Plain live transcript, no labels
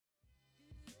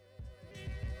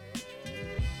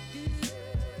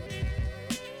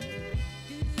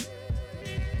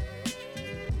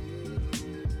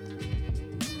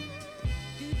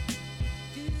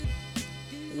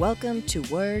Welcome to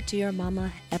Word to Your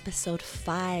Mama, episode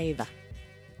 5.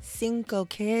 Cinco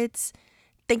kids.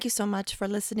 Thank you so much for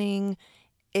listening.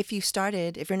 If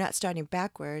you're not starting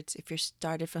backwards, if you're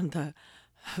started from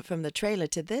the trailer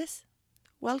to this,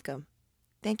 welcome.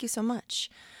 Thank you so much.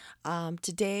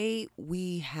 Today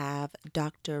we have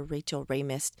Dr. Rachel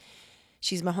Ramis.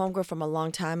 She's my homegirl from a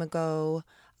long time ago.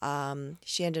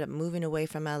 She ended up moving away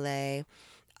from LA.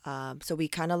 So we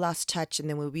kind of lost touch, and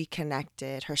then we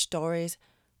reconnected. Her stories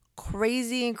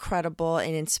crazy, incredible,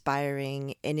 and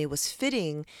inspiring, and it was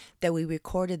fitting that we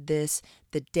recorded this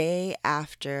the day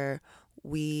after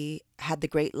we had the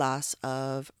great loss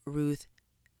of Ruth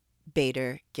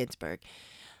Bader Ginsburg.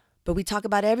 But we talk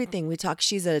about everything.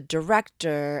 She's a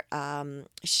director.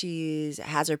 She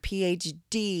has her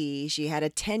PhD. She had a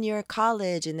 10-year at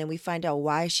college, and then we find out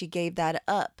why she gave that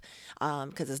up.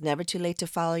 Because it's never too late to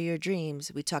follow your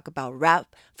dreams. We talk about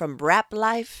from rap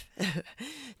life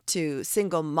to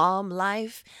single mom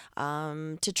life,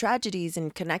 to tragedies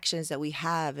and connections that we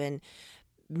have, and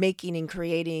making and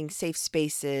creating safe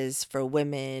spaces for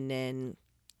women, and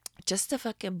just the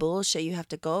fucking bullshit you have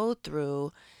to go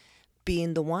through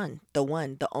being the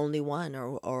only one,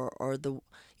 or the,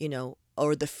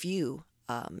 or the few,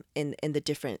 in the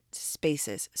different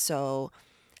spaces. So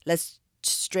let's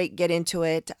straight get into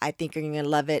it. I think you're gonna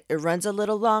love it. It runs a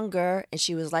little longer, and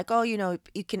she was like, "Oh, you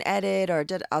can edit," I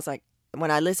was like,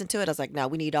 when I listened to it, I was like, "No,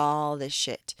 we need all this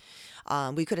shit."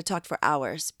 We could have talked for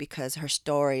hours because her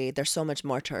story. There's so much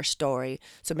more to her story.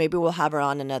 So maybe we'll have her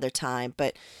on another time.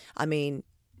 But I mean,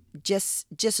 just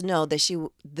know that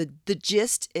the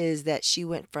gist is that she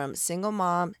went from single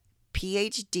mom,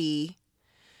 PhD,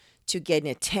 to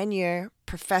getting a 10-year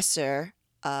professor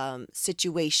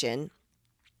situation,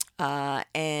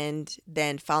 and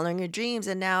then following her dreams.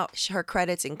 And now her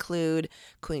credits include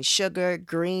Queen Sugar,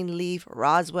 Greenleaf,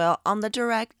 Roswell on the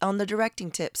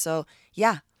directing tip. So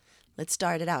yeah, let's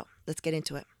start it out. Let's get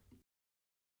into it.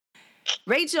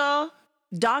 Rachel.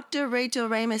 Dr. Rachel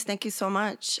Ramis, thank you so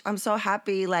much. I'm so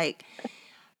happy,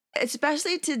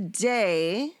 especially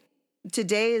today.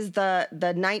 Today is the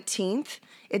 19th.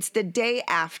 It's the day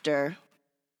after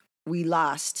we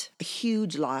lost a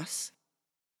huge loss,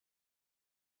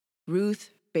 Ruth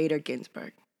Bader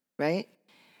Ginsburg, right?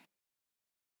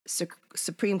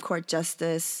 Supreme Court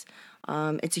Justice.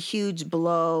 It's a huge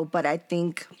blow, but I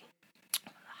think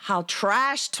how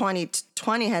trash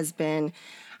 2020 has been,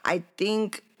 I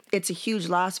think it's a huge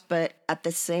loss, but at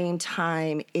the same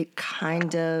time, it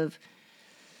kind of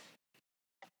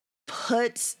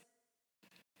puts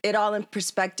it all in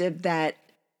perspective that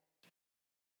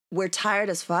we're tired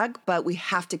as fuck, but we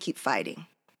have to keep fighting.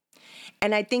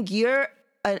 And I think you're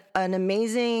an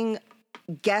amazing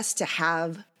guest to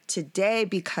have today,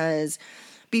 because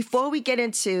before we get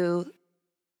into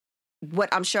what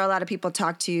I'm sure a lot of people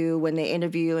talk to you when they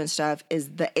interview you and stuff is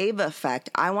the Ava effect,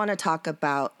 I want to talk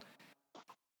about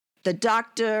the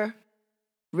Dr.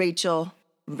 Rachel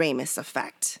Ramis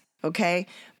effect, okay?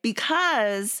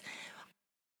 Because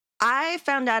I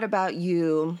found out about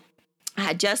you. I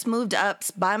had just moved up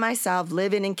by myself,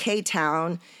 living in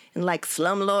K-Town in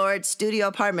slumlord studio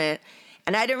apartment,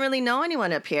 and I didn't really know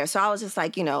anyone up here. So I was just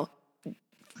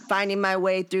finding my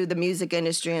way through the music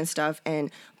industry and stuff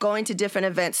and going to different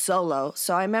events solo.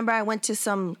 So I remember I went to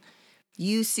some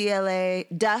UCLA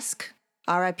Dusk,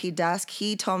 RIP Dusk.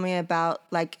 He told me about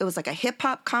it was a hip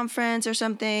hop conference or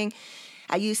something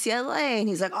at UCLA, and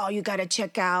he's like, "Oh, you gotta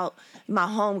check out my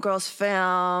homegirl's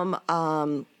film.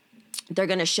 They're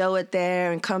gonna show it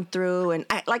there and come through." And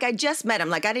I just met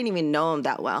him, I didn't even know him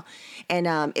that well, and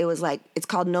it was it's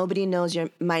called Nobody Knows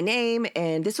My Name,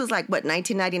 and this was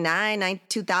 1999,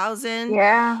 2000.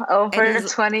 Yeah, over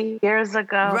 20 years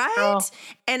ago. Right? Girl.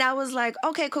 And I was like,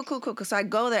 okay, cool. So I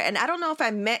go there, and I don't know if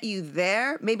I met you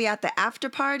there, maybe at the after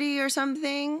party or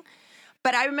something,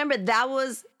 but I remember that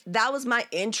was my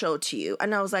intro to you.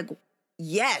 And I was like,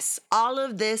 yes, all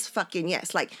of this fucking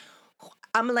yes.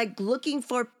 I'm looking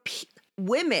for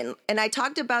women. And I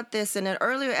talked about this in an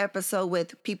earlier episode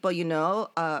with people,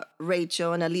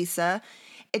 Rachel and Elisa,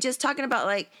 and just talking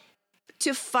about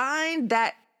to find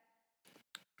that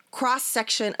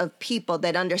cross-section of people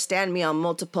that understand me on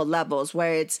multiple levels,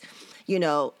 where it's,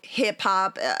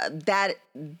 hip-hop, that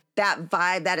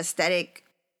vibe, that aesthetic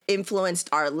influenced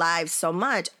our lives so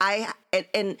much.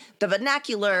 And the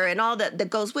vernacular and all that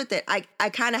goes with it, I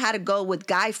kind of had to go with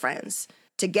guy friends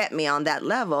to get me on that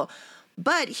level.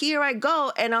 But here I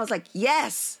go, and I was like,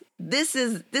 yes, this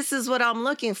is what I'm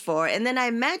looking for. And then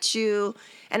I met you,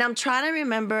 and I'm trying to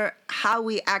remember how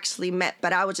we actually met,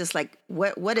 but I was just like,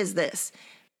 what is this?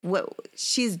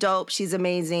 She's dope. She's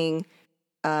amazing.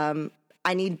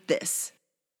 I need this.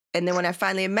 And then when I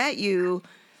finally met you,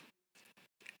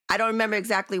 I don't remember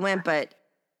exactly when, but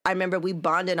I remember we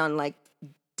bonded on like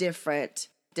different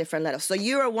levels. So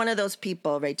you are one of those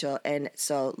people, Rachel. And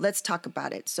so let's talk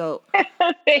about it. So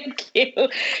thank you.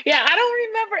 Yeah, I don't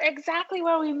remember exactly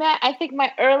where we met. I think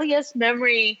my earliest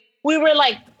memory, we were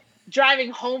like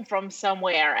driving home from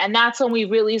somewhere. And that's when we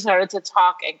really started to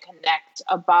talk and connect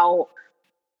about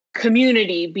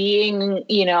community, being,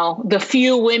 the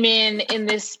few women in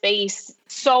this space,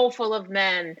 so full of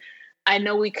men. I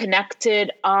know we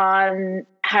connected on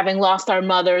having lost our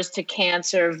mothers to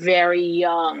cancer very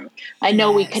young. I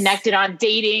know we connected on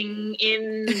dating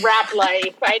in rap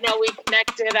life. I know we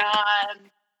connected on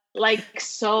like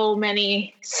so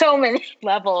many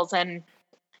levels. And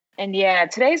yeah,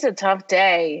 today's a tough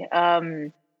day.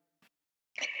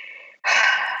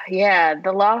 Yeah,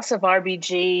 the loss of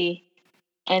RBG,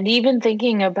 and even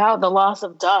thinking about the loss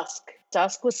of Dusk.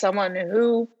 Dusk was someone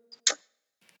who,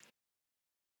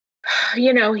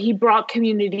 he brought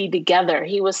community together.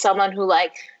 He was someone who,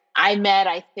 like, I met,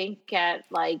 I think, at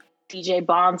like DJ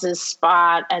Bonds'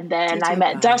 spot. And then I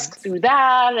met Dusk through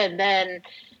that. And then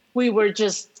we were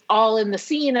just all in the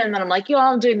scene. And then I'm like,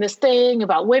 I'm doing this thing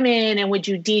about women. And would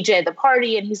you DJ the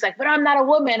party? And he's like, but I'm not a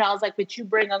woman. I was like, but you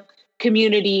bring a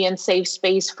community and safe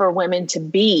space for women to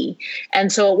be.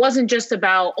 And so it wasn't just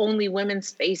about only women's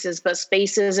spaces, but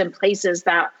spaces and places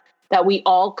that we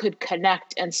all could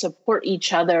connect and support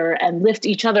each other and lift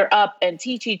each other up and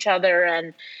teach each other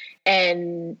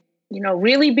and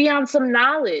really be on some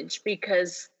knowledge,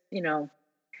 because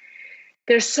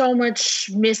there's so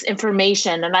much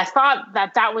misinformation. And I thought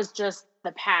that was just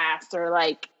the past, or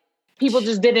like people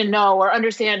just didn't know or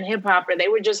understand hip hop, or they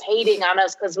were just hating on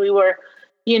us because we were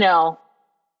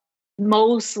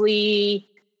mostly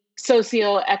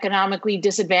socioeconomically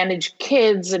disadvantaged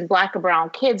kids and Black and brown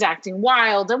kids acting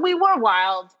wild. And we were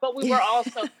wild, but we were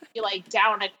also like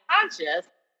down and conscious.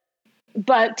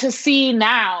 But to see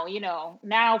now,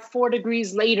 now 4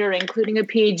 degrees later, including a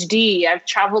PhD, I've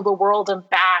traveled the world and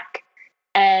back,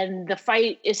 and the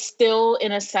fight is still,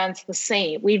 in a sense, the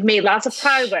same. We've made lots of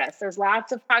progress. There's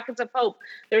lots of pockets of hope.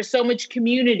 There's so much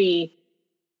community,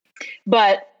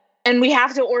 and we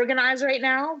have to organize right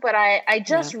now. But I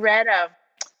just read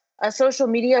a social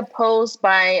media post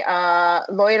by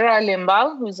Loira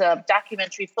Limbal, who's a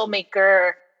documentary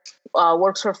filmmaker,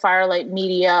 works for Firelight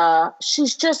Media.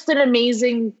 She's just an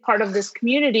amazing part of this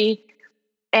community.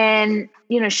 And,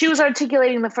 she was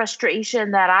articulating the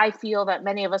frustration that I feel, that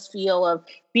many of us feel, of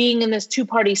being in this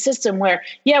two-party system where,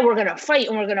 we're going to fight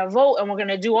and we're going to vote and we're going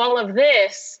to do all of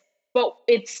this, but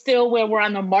it's still where we're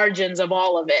on the margins of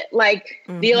all of it. Like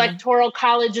the Electoral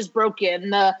College is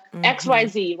broken, the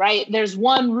XYZ, right? There's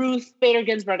one Ruth Bader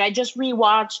Ginsburg. I just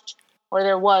rewatched, or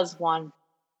there was one,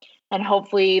 and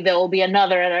hopefully there will be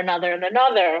another and another and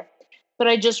another. But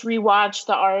I just rewatched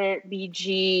the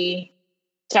RBG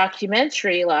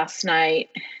documentary last night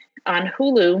on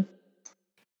Hulu.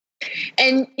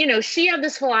 And, she had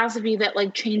this philosophy that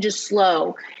like change is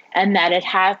slow, and that it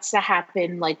has to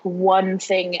happen like one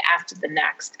thing after the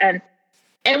next. And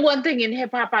one thing in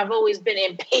hip hop, I've always been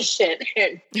impatient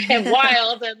and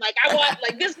wild, and like, I want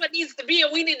like this what needs to be,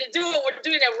 and we need to do it. We're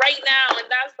doing it right now. And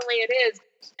that's the way it is.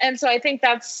 And so I think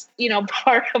that's,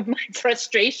 part of my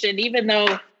frustration, even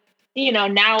though,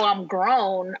 now I'm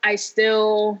grown, I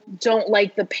still don't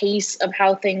like the pace of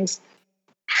how things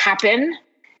happen.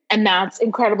 And that's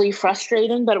incredibly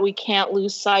frustrating, but we can't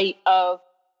lose sight of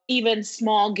even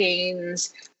small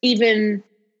gains, even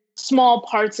small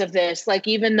parts of this. Like,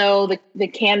 even though the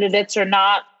candidates are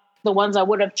not the ones I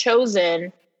would have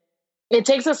chosen, it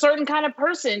takes a certain kind of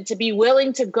person to be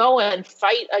willing to go and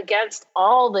fight against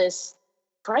all this,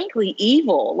 frankly,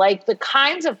 evil. Like the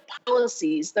kinds of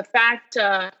policies, the fact,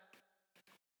 I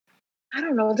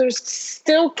don't know, there's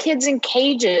still kids in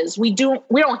cages. We don't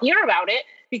hear about it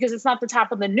because it's not the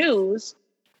top of the news.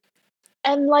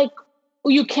 And like,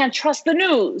 you can't trust the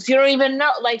news. You don't even know.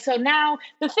 Like, so now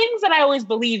the things that I always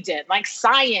believed in, like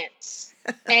science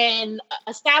and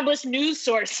established news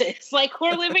sources, like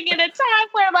we're living in a time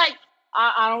where like,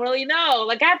 I don't really know.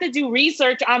 Like I have to do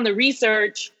research on the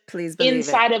research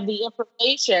inside of the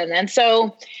information. And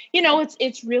so,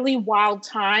 it's really wild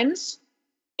times.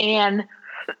 And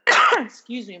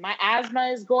excuse me, my asthma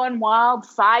is going wild.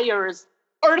 Fires,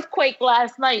 earthquake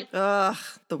last night. Ugh,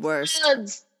 the worst.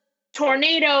 Floods,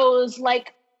 tornadoes,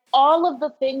 like all of the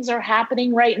things are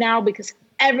happening right now because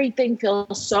everything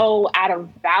feels so out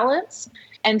of balance.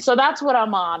 And so that's what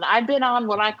I'm on. I've been on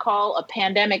what I call a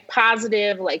pandemic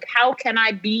positive. Like, how can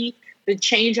I be the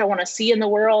change I want to see in the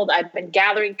world? I've been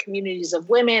gathering communities of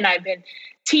women. I've been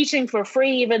teaching for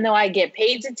free, even though I get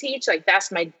paid to teach. Like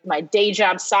that's my day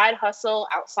job side hustle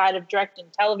outside of directing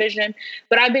television.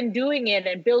 But I've been doing it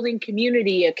and building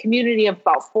a community of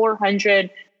about 400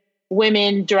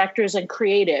 women directors and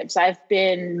creatives. I've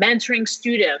been mentoring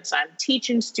students. I'm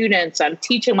teaching students. I'm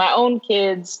teaching my own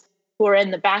kids who are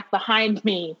in the back behind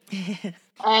me.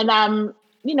 And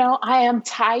I am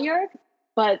tired,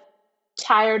 but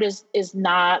tired is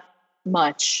not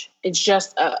much. It's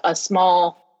just a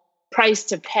small price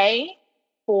to pay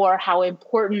for how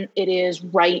important it is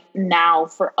right now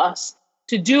for us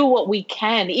to do what we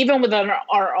can, even within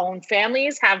our own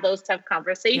families, have those tough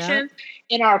conversations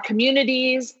in our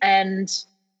communities. And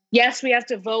yes, we have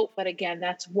to vote, but again,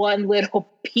 that's one little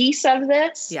piece of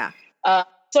this. Yeah.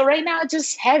 So right now, it's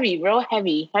just real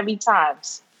heavy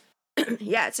times.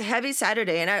 Yeah, it's a heavy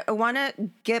Saturday. And I want to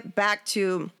get back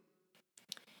to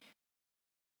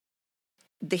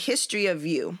the history of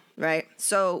you, right?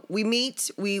 So we meet,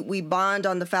 we bond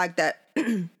on the fact that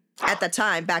at the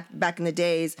time, back in the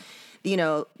days,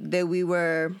 that we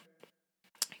were,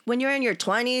 when you're in your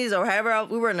 20s or however,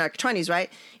 we were in our 20s, right?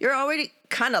 You're already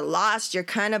kind of lost. You're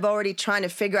kind of already trying to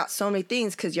figure out so many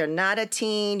things because you're not a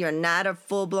teen, you're not a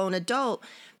full-blown adult.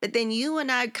 But then you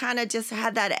and I kind of just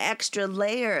had that extra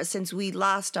layer since we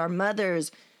lost our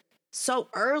mothers so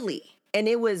early. And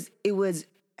it was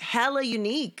hella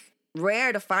unique.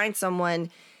 Rare to find someone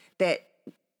that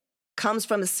comes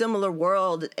from a similar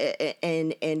world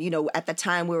and at the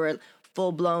time we were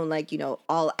full blown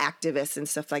all activists and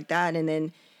stuff like that, and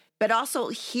then but also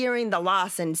hearing the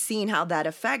loss and seeing how that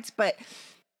affects. But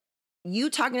you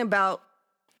talking about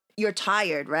you're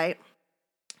tired, right?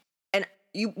 And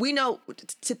we know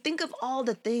to think of all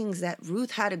the things that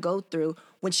Ruth had to go through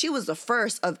when she was the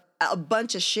first of a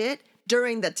bunch of shit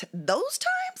during those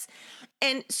times.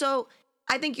 And so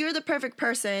I think you're the perfect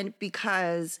person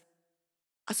because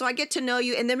so I get to know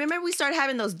you. And then remember we started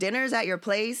having those dinners at your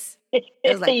place? It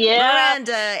was like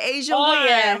Miranda, Asia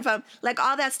Warren, from like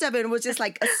all that stuff. And it was just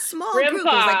like a small group. It was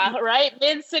like, right?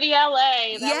 Mid-City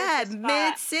LA.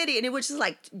 Mid-City. And it was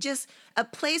just a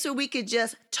place where we could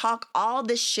just talk all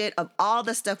the shit of all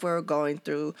the stuff we were going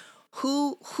through,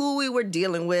 who we were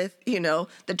dealing with,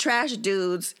 the trash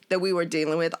dudes that we were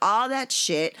dealing with, all the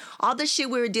shit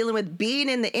we were dealing with being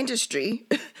in the industry,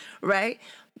 right?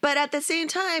 But at the same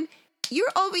time,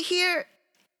 you're over here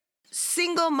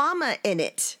single mama in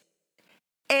it.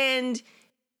 And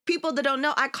people that don't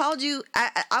know, I called you,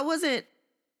 I wasn't,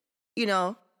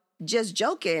 just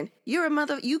joking. You're a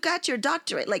mother, you got your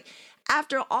doctorate. Like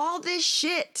after all this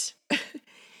shit,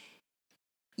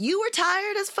 you were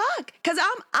tired as fuck. Cause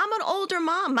I'm an older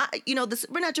mom.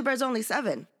 We're Not Your Bird's only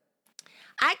 7.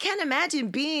 I can't imagine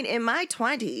being in my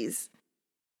 20s,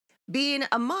 being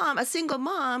a mom, a single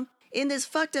mom in this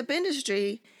fucked up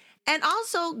industry, and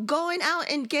also going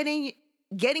out and getting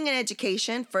an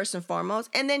education first and foremost,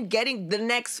 and then going to the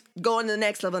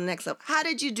next level. How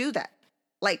did you do that?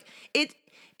 Like it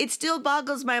still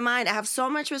boggles my mind. I have so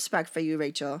much respect for you,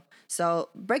 Rachel. So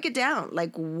break it down.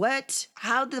 Like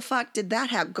how the fuck did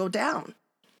that go down?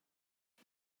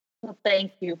 Well,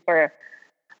 thank you for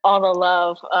all the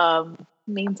love.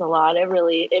 Means a lot.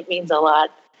 It means a lot.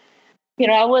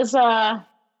 I was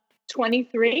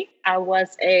 23. I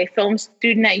was a film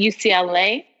student at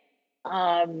UCLA.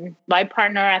 My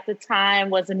partner at the time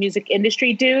was a music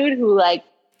industry dude who, like,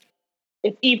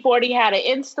 if E40 had an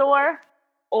in-store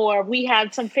or we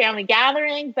had some family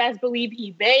gathering, best believe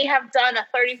he may have done a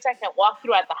 30-second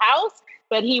walkthrough at the house,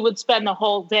 but he would spend the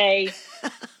whole day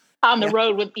on the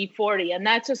road with E40. And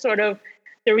that's just sort of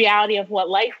the reality of what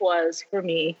life was for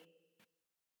me.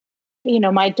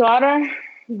 My daughter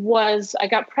I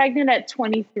got pregnant at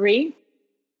 23.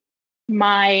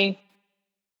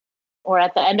 Or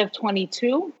at the end of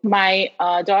 22. My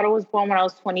daughter was born when I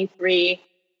was 23.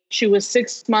 She was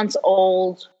 6 months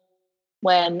old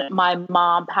when my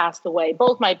mom passed away.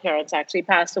 Both my parents actually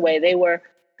passed away.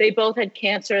 They both had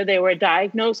cancer. They were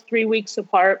diagnosed 3 weeks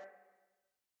apart.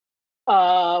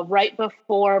 Right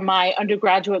before my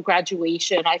undergraduate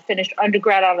graduation. I finished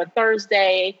undergrad on a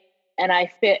Thursday, and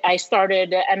I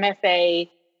started an MFA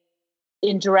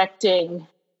in directing.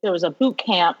 There was a boot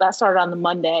camp that started on the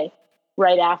Monday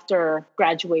right after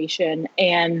graduation.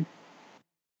 And,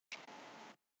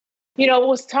 it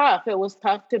was tough. It was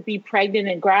tough to be pregnant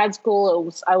in grad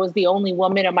school. I was the only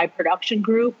woman in my production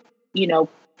group. The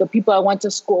people I went to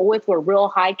school with were real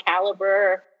high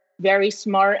caliber, very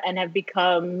smart, and have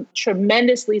become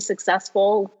tremendously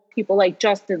successful. People like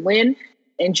Justin Lin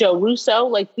and Joe Russo.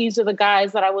 Like, these are the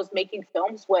guys that I was making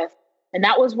films with And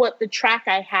that was what the track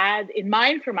I had in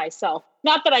mind for myself.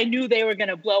 Not that I knew they were going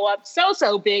to blow up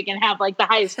so big and have like the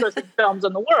highest grossing films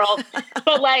in the world,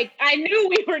 but like I knew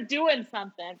we were doing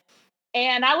something.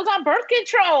 And I was on birth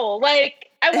control. Like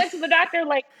I went to the doctor,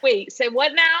 like, wait, say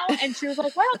what now? And she was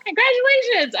like, well,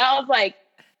 congratulations. I was like,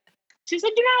 she said,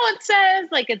 you know, it says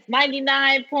like it's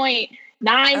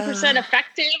 99.9%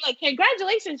 effective. Like,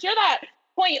 congratulations, you're not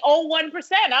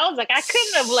 0.01%. I was like, I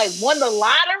couldn't have like won the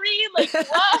lottery. Like,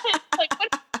 what? Like, what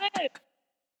is this?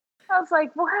 I was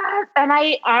like, what? And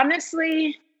I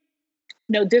honestly,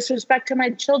 no disrespect to my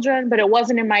children, but it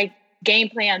wasn't in my game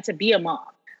plan to be a mom.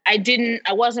 I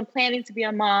wasn't planning to be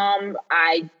a mom.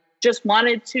 I just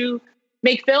wanted to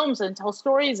make films and tell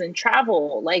stories and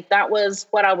travel. Like that was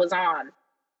what I was on.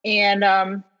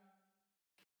 And,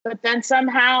 but then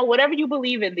somehow, whatever you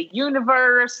believe in, the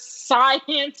universe,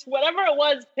 science, whatever it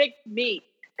was, picked me.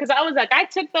 Because I was like, I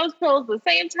took those pills the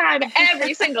same time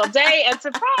every single day, and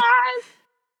surprise!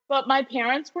 But my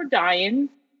parents were dying.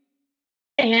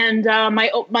 And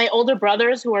my older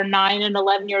brothers, who are 9 and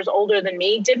 11 years older than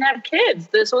me, didn't have kids.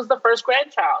 This was the first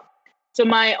grandchild. So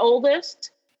my oldest,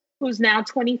 who's now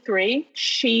 23,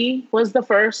 she was the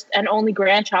first and only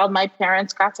grandchild my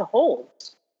parents got to hold.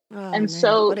 Oh, and man,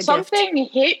 so something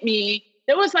hit me.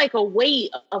 There was like a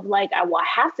weight of like, I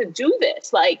have to do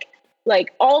this. Like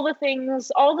all the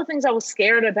things I was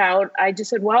scared about, I just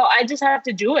said, well, I just have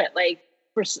to do it. Like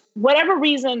for whatever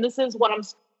reason, this is what I'm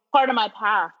part of my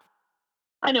path.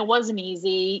 And it wasn't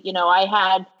easy. You know, I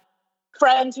had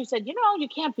friends who said, you know, you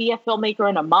can't be a filmmaker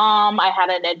and a mom. I had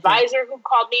an advisor who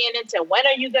called me in and said, when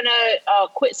are you going to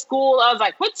quit school? I was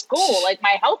like, quit school? Like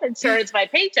my health insurance, my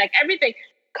paycheck, everything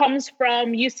comes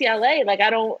from UCLA. Like I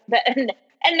don't,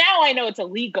 and now I know it's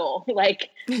illegal.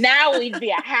 Like now it'd be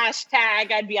a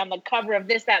hashtag. I'd be on the cover of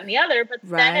this, that, and the other. But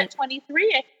then at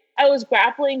 23, I was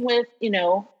grappling with, you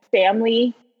know,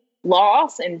 family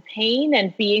loss and pain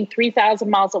and being 3,000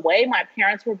 miles away. My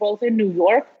parents were both in New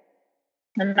York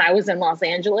and I was in Los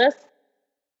Angeles.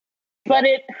 But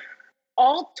it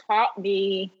all taught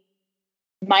me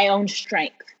my own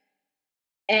strength.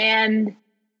 And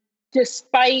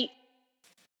despite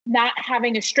not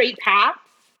having a straight path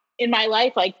in my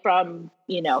life, like from,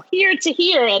 you know, here to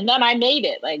here, and then I made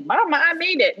it. Like, Mama, I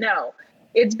made it. No,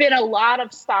 it's been a lot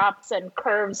of stops and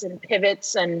curves and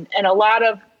pivots and a lot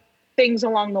of things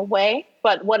along the way.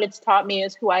 But what it's taught me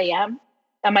is who I am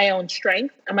and my own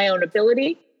strength and my own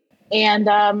ability. And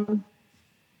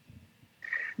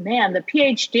man, the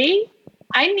PhD,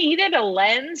 I needed a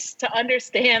lens to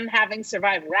understand having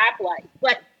survived rap life,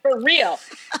 like for real.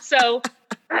 So,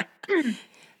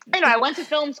 you know, I went to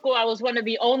film school. I was one of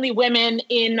the only women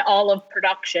in all of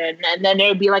production. And then there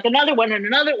would be like another one and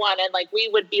another one. And like, we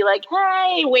would be like,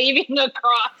 hey, waving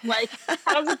across, like,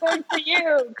 how's it going for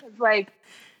you? Because like,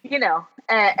 you know,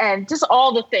 and just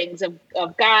all the things of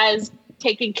guys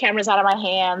taking cameras out of my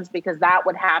hands because that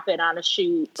would happen on a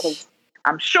shoot because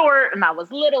I'm short and I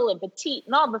was little and petite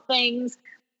and all the things.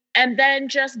 And then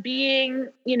just being,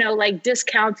 you know, like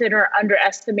discounted or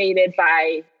underestimated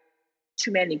by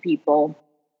too many people.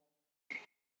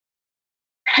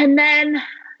 And then,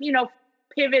 you know,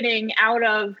 pivoting out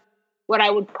of what I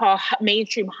would call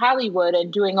mainstream Hollywood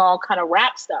and doing all kind of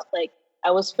rap stuff. Like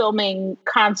I was filming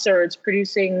concerts,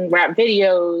 producing rap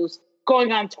videos,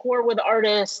 going on tour with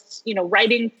artists, you know,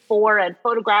 writing for and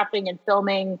photographing and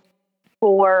filming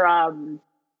for,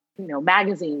 you know,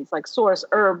 magazines like Source,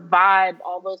 Herb, Vibe,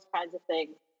 all those kinds of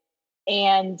things.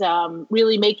 And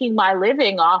really making my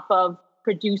living off of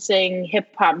producing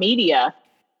hip hop media.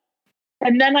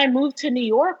 And then I moved to New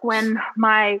York when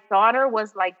my daughter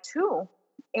was like 2.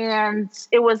 And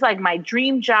it was like my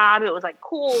dream job. It was like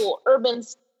cool, urban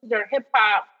hip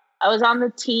hop. I was on the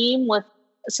team with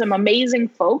some amazing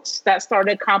folks that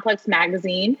started Complex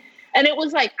Magazine. And it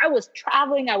was like, I was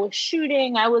traveling, I was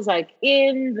shooting, I was like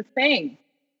in the thing.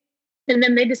 And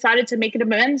then they decided to make it a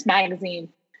men's magazine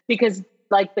because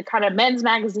like the kind of men's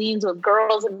magazines with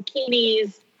girls in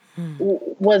bikinis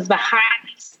was the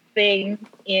hottest thing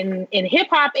in hip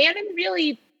hop and in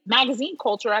really magazine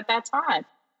culture at that time.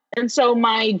 And so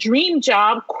my dream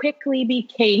job quickly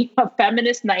became a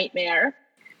feminist nightmare.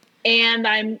 And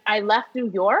I left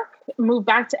New York, moved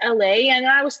back to LA, and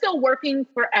I was still working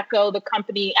for Echo. The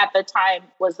company at the time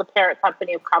was the parent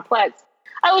company of Complex.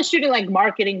 I was shooting like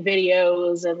marketing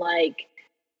videos and like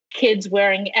kids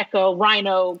wearing Echo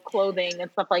Rhino clothing and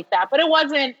stuff like that. But it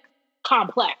wasn't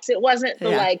Complex. It wasn't the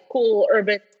like cool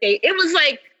urban skate. It was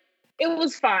like, it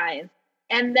was fine.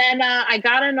 And then I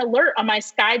got an alert on my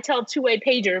SkyTel two-way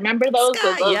pager. Remember those?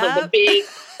 Sky, Those are the yep. big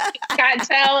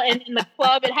SkyTel. And in the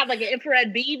club, it had like an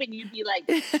infrared beam, and you'd be like,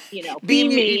 beam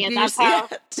me. And that's how,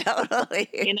 totally.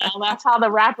 That's how the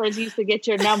rappers used to get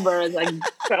your number, like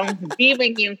from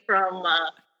beaming you from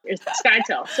your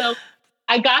SkyTel. So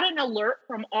I got an alert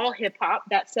from All Hip Hop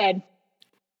that said,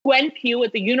 Gwen Pugh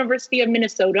at the University of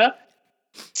Minnesota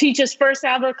teaches first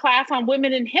ever class on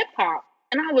women in hip hop.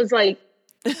 And I was like,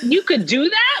 you could do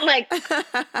that? Like,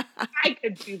 I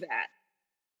could do that.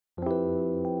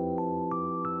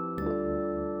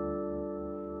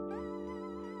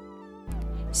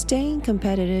 Staying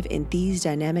competitive in these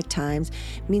dynamic times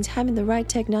means having the right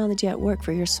technology at work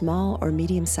for your small or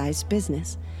medium-sized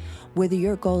business. Whether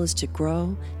your goal is to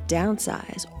grow,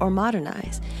 downsize, or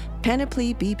modernize,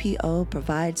 Panoply BPO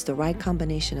provides the right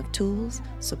combination of tools,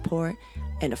 support,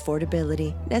 and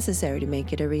affordability necessary to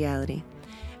make it a reality.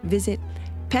 Visit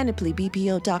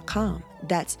panoplybpo.com.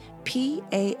 That's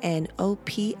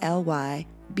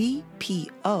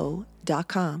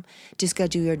PANOPLYBPO.com to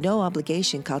schedule your no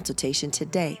obligation consultation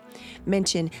today.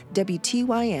 Mention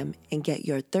WTYM and get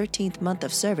your 13th month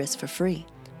of service for free.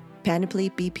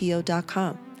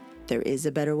 PanoplyBPO.com. There is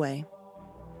a better way.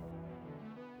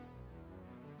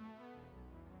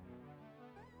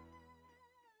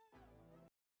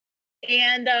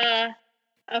 And a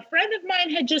friend of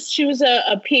mine she was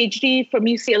a PhD from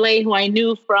UCLA who I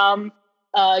knew from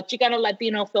Chicano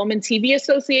Latino Film and TV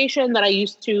Association that I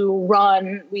used to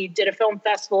run. We did a film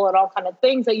festival and all kind of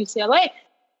things at UCLA.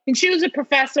 And she was a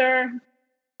professor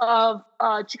of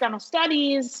Chicano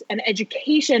studies and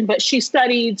education, but she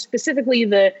studied specifically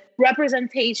the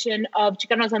representation of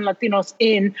Chicanos and Latinos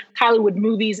in Hollywood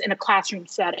movies in a classroom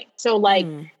setting. So like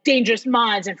Dangerous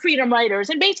Minds and Freedom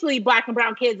Writers and basically Black and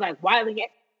brown kids like wilding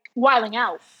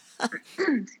out.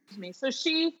 Excuse me. So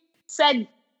she said,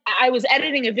 I was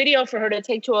editing a video for her to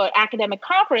take to an academic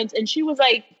conference, and she was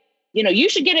like, you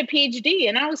should get a PhD.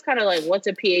 And I was kind of like, what's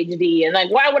a PhD? And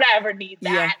like, why would I ever need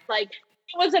that? Yeah. Like,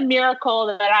 it was a miracle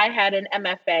that I had an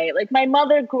MFA. Like, my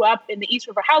mother grew up in the East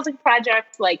River Housing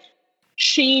Project. Like,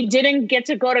 she didn't get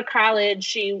to go to college.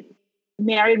 She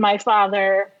married my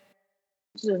father.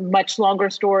 This is a much longer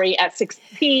story, at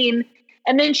 16.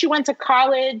 And then she went to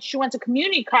college. She went to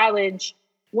community college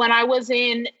when I was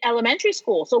in elementary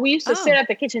school. So we used to sit at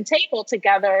the kitchen table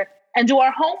together and do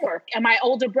our homework. And my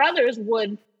older brothers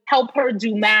would help her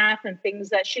do math and things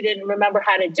that she didn't remember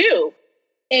how to do.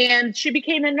 And she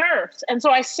became a nurse. And so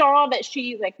I saw that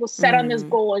she was set on this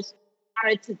goal,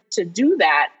 wanted to do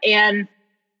that. And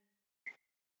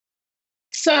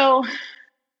so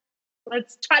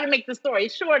let's try to make the story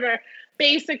shorter.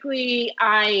 Basically,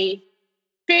 I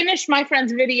finished my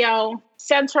friend's video,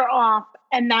 sent her off,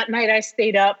 and that night I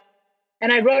stayed up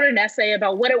and I wrote an essay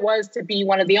about what it was to be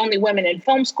one of the only women in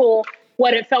film school,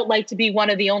 what it felt like to be one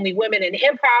of the only women in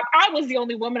hip hop. I was the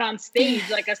only woman on stage,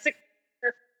 like a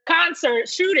concert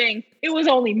shooting. It was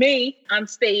only me on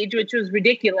stage, which was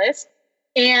ridiculous.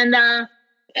 And,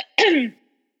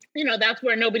 that's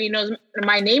where nobody knows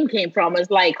my name came from. It's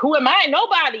like, who am I?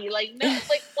 Nobody. Like, no,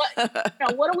 like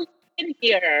what? What are we in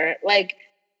here? Like,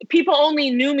 people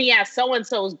only knew me as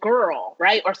so-and-so's girl,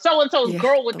 right? Or so-and-so's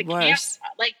girl with the camera.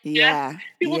 Like, people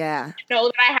know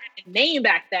that I had a name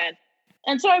back then.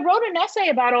 And so I wrote an essay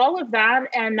about all of that,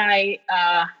 and I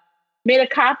made a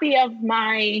copy of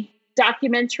my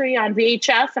documentary on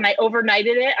VHS, and I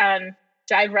overnighted it on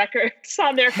Jive Records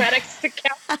on their FedEx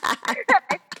account.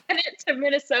 I sent it to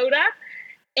Minnesota.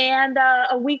 And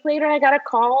a week later, I got a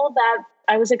call that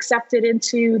I was accepted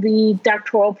into the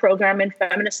doctoral program in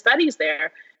feminist studies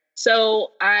there.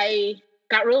 So I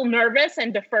got real nervous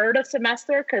and deferred a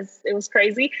semester because it was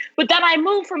crazy. But then I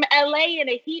moved from LA in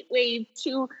a heat wave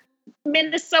to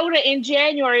Minnesota in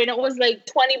January, and it was like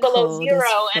 20 below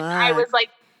zero. And I was like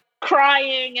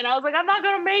crying, and I was like, I'm not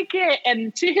going to make it.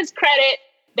 And to his credit,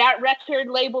 that record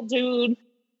label dude,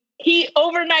 he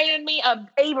overnighted me a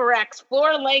Averex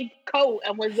floor-length coat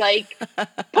and was like,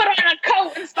 put on a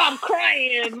coat and stop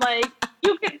crying. Like,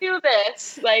 you can do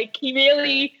this. Like,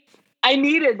 I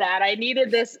needed that. I needed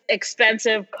this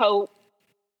expensive coat.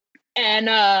 And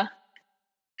I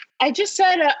just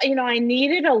said, I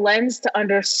needed a lens to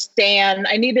understand.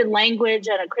 I needed language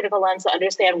and a critical lens to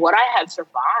understand what I had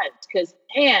survived. Because,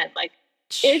 man, like,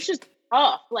 it's just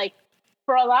tough. Like,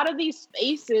 for a lot of these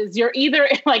spaces, you're either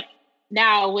like,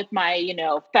 now with my,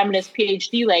 feminist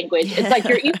PhD language, it's like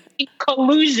you're either in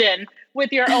collusion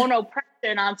with your own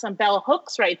oppression on some bell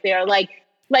hooks right there. Like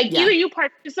either you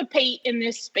participate in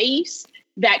this space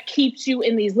that keeps you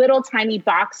in these little tiny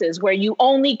boxes where you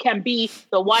only can be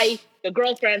the wife, the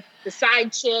girlfriend, the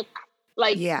side chick.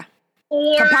 Like,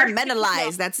 or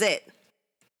Compartmentalize. That's it.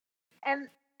 And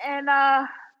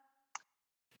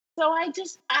so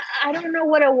I don't know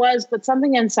what it was, but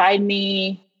something inside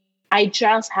me, I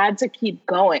just had to keep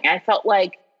going. I felt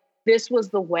like this was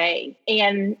the way.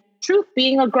 And truth,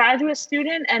 being a graduate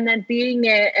student and then being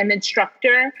an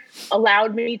instructor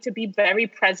allowed me to be very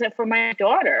present for my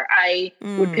daughter. I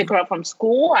would pick her up from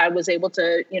school. I was able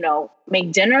to,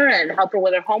 make dinner and help her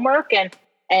with her homework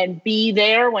and be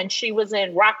there when she was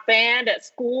in rock band at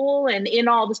school and in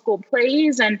all the school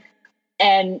plays.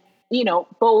 And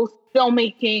both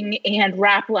filmmaking and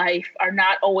rap life are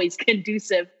not always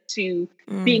conducive to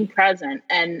being present.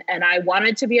 And I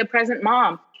wanted to be a present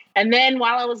mom. And then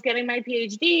while I was getting my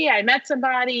PhD, I met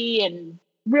somebody, and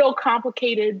real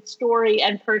complicated story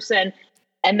and person.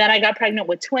 And then I got pregnant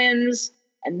with twins,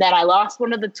 and then I lost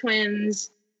one of the twins.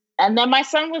 And then my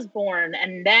son was born.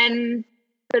 And then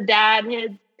the dad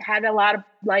had a lot of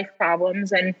life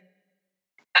problems. And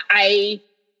I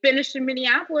finished in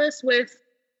Minneapolis with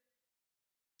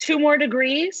 2 more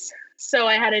degrees. So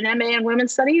I had an MA in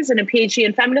women's studies and a PhD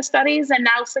in feminist studies, and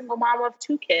now single mom of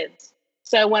 2 kids.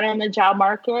 So I went on the job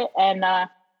market and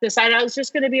decided I was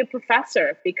just going to be a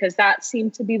professor, because that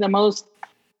seemed to be the most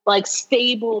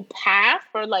stable path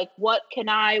for what can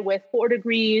I, with 4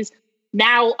 degrees,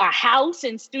 now a house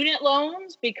and student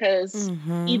loans, because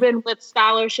even with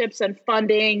scholarships and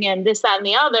funding and this, that, and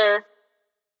the other,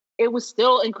 it was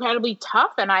still incredibly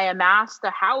tough. And I amassed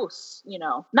a house,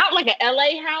 not like a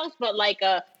LA house, but like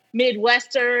a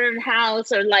Midwestern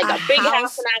house, or a big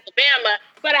house in Alabama,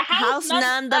 but a house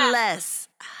nonetheless.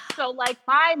 So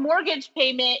my mortgage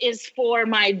payment is for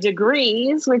my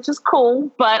degrees, which is cool,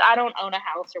 but I don't own a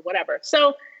house or whatever.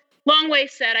 So long way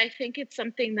said, I think it's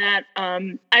something that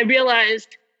I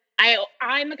realized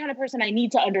I'm the kind of person, I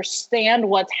need to understand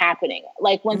what's happening.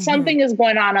 When something is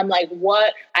going on, I'm like,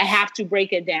 what? I have to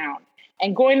break it down.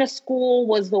 And going to school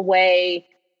was the way.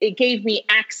 It gave me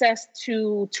access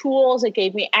to tools. It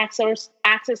gave me access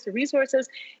to resources.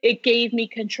 It gave me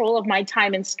control of my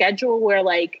time and schedule, where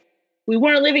we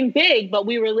weren't living big, but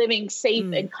we were living safe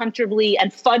and comfortably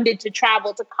and funded to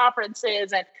travel to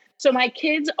conferences. And so my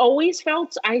kids always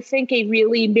felt, I think, a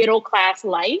really middle-class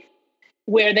life,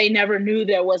 where they never knew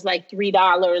there was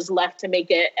 $3 left to make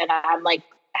it. And I'm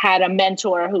had a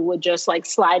mentor who would just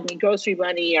slide me grocery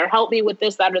money or help me with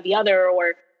this, that, or the other,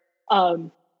 or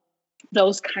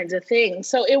those kinds of things.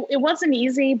 So it wasn't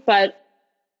easy, but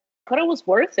it was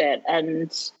worth it.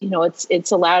 And,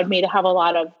 it's allowed me to have a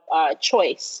lot of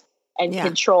choice and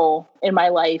control in my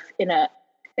life, in a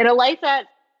life that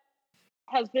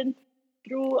has been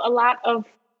through a lot of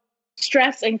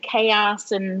stress and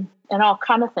chaos and all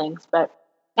kind of things. But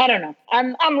I don't know.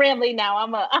 I'm rambling now.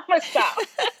 I'm a stop.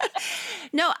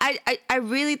 No, I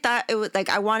really thought it was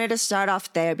I wanted to start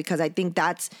off there, because I think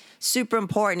that's super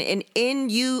important. And in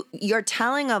your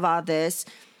telling of all this,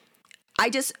 I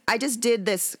just did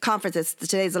this conference.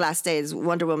 Today's the last day, is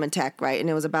Wonder Woman Tech, right? And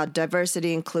it was about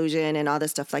diversity, inclusion, and all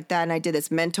this stuff like that. And I did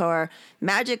this mentor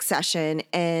magic session,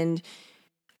 and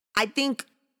I think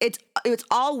it's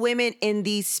all women in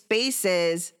these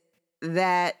spaces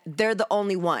that they're the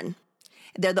only one.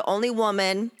 They're the only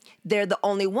woman. They're the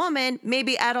only woman.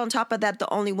 Maybe add on top of that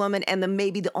the only woman, and then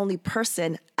maybe the only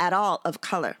person at all of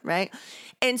color, right?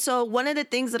 And so one of the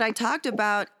things that I talked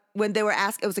about when they were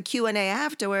asked, it was a Q&A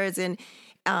afterwards, and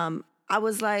I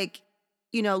was like,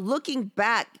 looking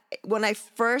back, when I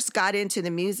first got into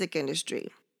the music industry,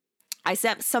 I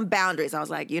set some boundaries. I was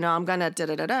like, I'm gonna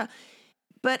da-da-da-da.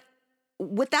 But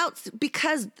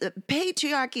because the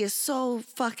patriarchy is so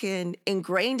fucking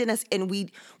ingrained in us, and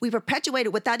we perpetuate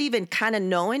it without even kind of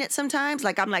knowing it sometimes.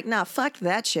 I'm like, nah, fuck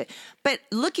that shit. But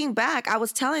looking back, I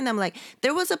was telling them,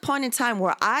 there was a point in time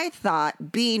where I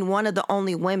thought, being one of the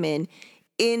only women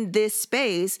in this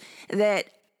space, that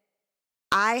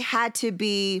I had to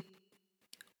be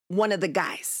one of the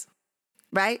guys,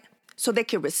 right? So they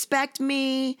could respect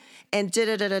me and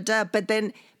da-da-da-da-da. But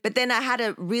then I had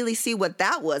to really see what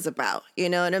that was about. You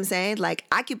know what I'm saying?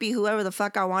 I could be whoever the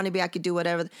fuck I want to be. I could do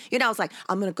whatever. I was like,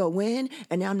 I'm going to go in,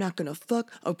 and I'm not going to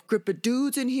fuck a group of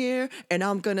dudes in here, and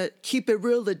I'm going to keep it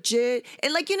real legit.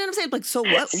 And you know what I'm saying? So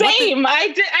what? Same.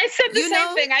 I said the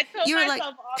same thing. I told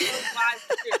myself all those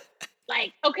lies too.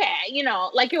 Okay,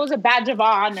 it was a badge of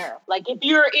honor. If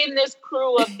you're in this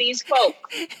crew of these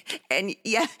folks. And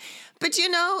yeah, but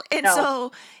and no.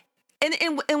 So...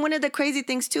 And one of the crazy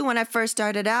things too, when I first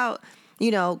started out,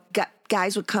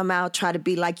 guys would come out, try to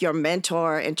be your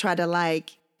mentor, and try to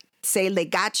say they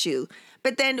got you.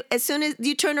 But then as soon as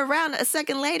you turn around a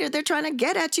second later, they're trying to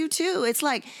get at you too. It's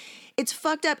it's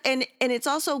fucked up. And it's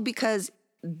also because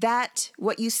that,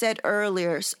 what you said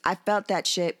earlier, I felt that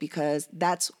shit because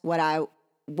that's why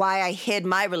I hid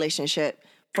my relationship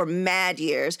for mad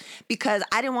years, because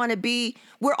I didn't want to be,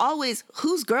 we're always,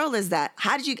 whose girl is that?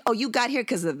 How did you, oh, you got here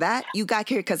because of that? You got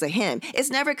here because of him. It's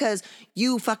never because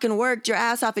you fucking worked your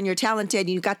ass off and you're talented and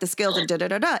you got the skills and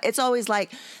da-da-da-da. It's always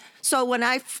like, so when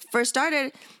I first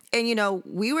started, and you know,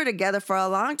 we were together for a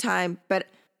long time, but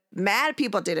mad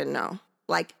people didn't know,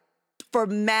 like for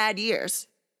mad years.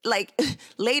 Like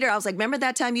later, I was like, remember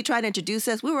that time you tried to introduce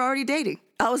us? We were already dating.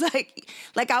 I was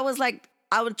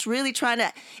I was really trying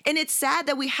to, and it's sad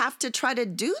that we have to try to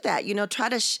do that, you know, try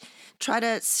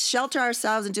to shelter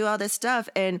ourselves and do all this stuff.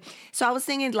 And so I was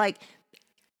thinking, like,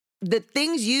 the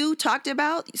things you talked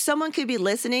about, someone could be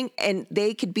listening and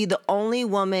they could be the only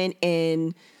woman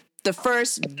in the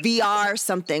first VR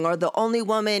something, or the only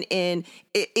woman in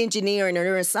engineering or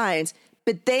neuroscience,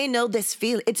 but they know this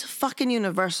feeling. It's fucking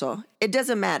universal. It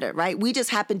doesn't matter, right? We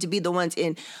just happen to be the ones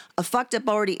in a fucked up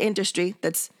already industry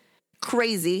that's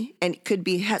crazy and could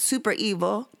be super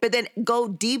evil, but then go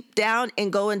deep down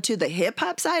and go into the hip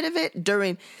hop side of it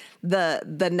during the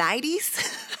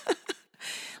 90s.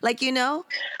 Like, you know,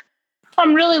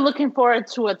 I'm really looking forward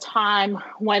to a time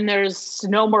when there's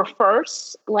no more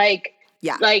firsts. Like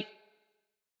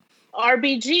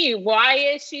RBG, why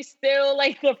is she still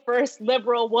like the first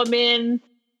liberal woman?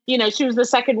 You know, she was the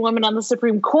second woman on the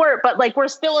Supreme Court, but like, we're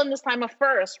still in this time of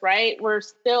first, right? We're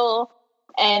still,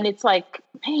 and it's like,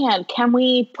 man, can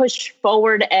we push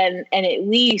forward and at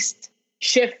least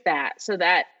shift that so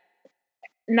that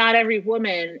not every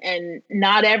woman and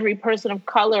not every person of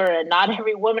color and not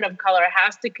every woman of color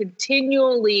has to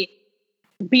continually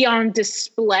be on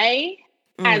display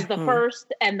as the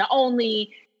first and the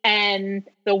only and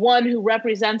the one who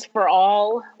represents for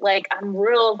all. Like,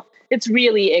 it's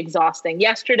really exhausting.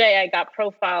 Yesterday, I got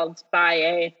profiled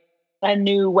by a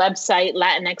new website,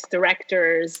 Latinx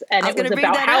Directors, and it was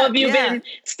about how have you been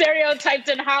stereotyped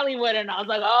in Hollywood? And I was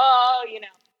like, oh, you know,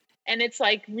 and it's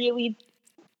like, really,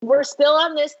 we're still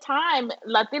on this time.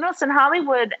 Latinos in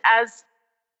Hollywood, as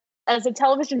a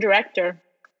television director,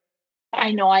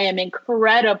 I know I am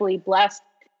incredibly blessed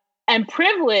and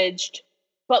privileged,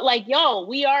 but like, yo,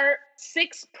 we are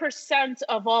 6%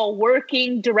 of all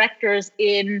working directors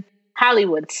in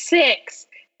Hollywood. 6,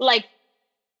 like,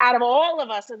 out of all of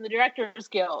us in the Directors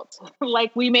Guild,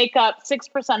 like, we make up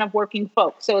 6% of working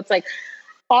folks. So it's like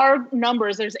our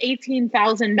numbers, there's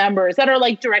 18,000 members that are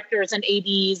like directors and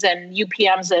ADs and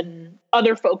UPMs and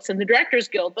other folks in the Directors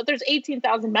Guild, but there's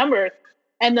 18,000 members,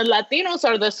 and the Latinos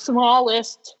are the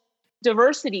smallest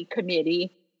diversity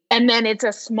committee. And then it's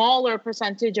a smaller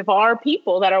percentage of our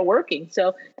people that are working.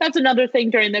 So that's another thing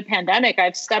during the pandemic.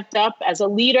 I've stepped up as a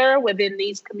leader within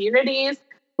these communities,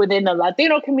 within the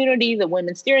Latino community, the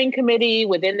Women's Steering Committee,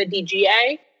 within the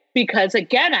DGA, because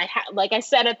again, like I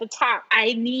said at the top,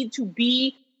 I need to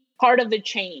be part of the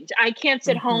change. I can't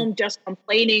sit home just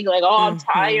complaining like, oh, I'm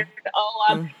tired.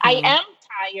 Oh, I am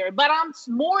tired, but I'm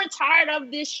more tired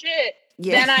of this shit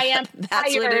than I am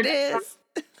That's tired. what it is.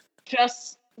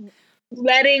 Just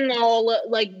letting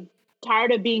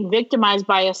tired of being victimized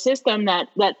by a system that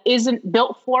isn't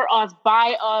built for us,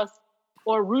 by us,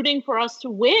 or rooting for us to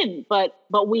win, but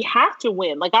we have to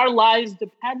win. Like, our lives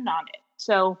depend on it.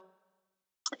 So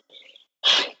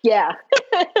yeah,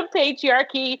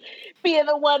 patriarchy, being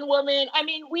the one woman. I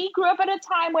mean, we grew up at a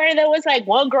time where there was like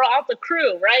one girl out the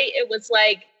crew, right? It was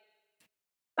like,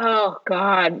 oh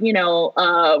God, you know,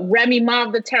 Remy Ma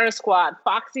of the Terror Squad,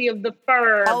 Foxy of the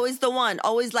Firm. Always the one,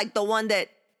 always like the one that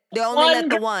they only let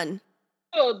the one.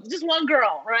 Oh, just one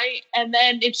girl, right? And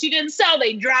then if she didn't sell,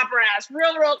 they drop her ass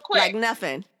real quick. Like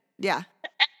nothing. Yeah.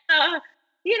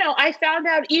 You know, I found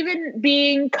out even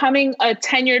becoming a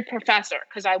tenured professor,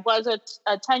 because I was a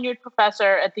tenured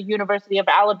professor at the University of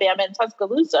Alabama in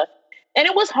Tuscaloosa, and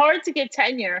it was hard to get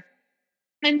tenure.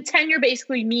 And tenure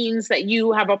basically means that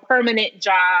you have a permanent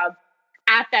job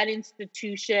at that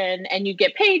institution and you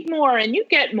get paid more and you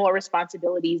get more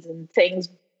responsibilities and things.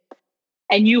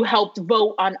 And you helped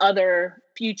vote on other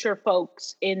future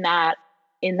folks in that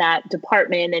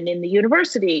department and in the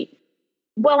university.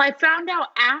 Well, I found out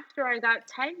after I got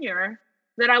tenure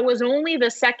that I was only the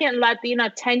second Latina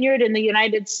tenured in the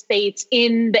United States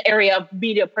in the area of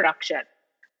media production.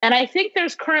 And I think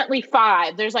there's currently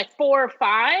 5. There's like 4 or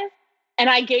 5. And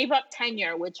I gave up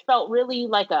tenure, which felt really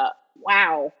like a,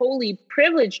 wow, holy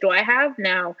privilege do I have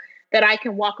now that I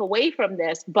can walk away from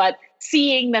this. But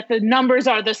seeing that the numbers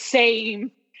are the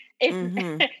same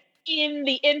in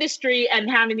the industry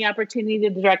and having the opportunity to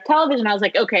direct television, I was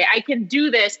like, okay, I can do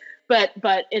this,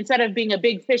 but instead of being a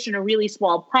big fish in a really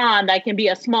small pond, I can be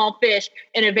a small fish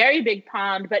in a very big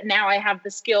pond. But now I have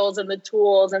the skills and the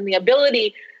tools and the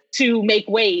ability to make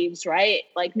waves, right?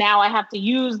 Like now I have to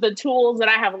use the tools that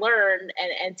I have learned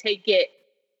and take it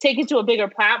to a bigger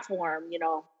platform, you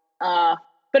know.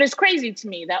 But it's crazy to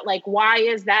me that, like, why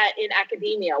is that in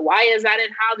academia? Why is that in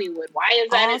Hollywood? Why is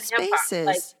that All in hip hop? spaces.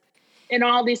 Like, in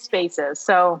all these spaces.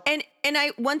 So And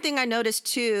one thing I noticed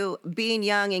too, being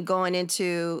young and going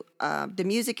into the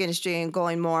music industry and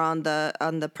going more on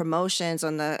the promotions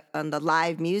on the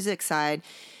live music side,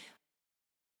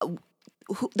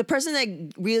 the person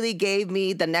that really gave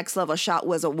me the next level shot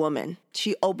was a woman.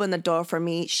 She opened the door for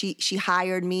me. She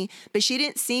hired me, but she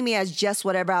didn't see me as just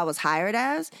whatever I was hired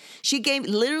as. She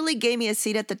literally gave me a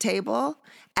seat at the table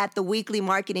at the weekly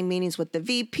marketing meetings with the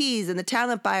VPs and the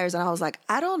talent buyers. And I was like,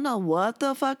 I don't know what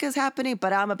the fuck is happening,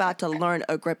 but I'm about to learn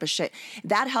a grip of shit.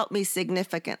 That helped me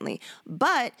significantly.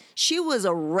 But she was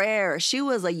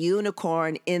a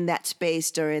unicorn in that space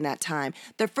during that time.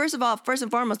 First and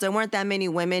foremost, there weren't that many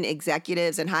women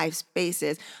executives in high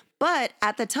spaces. But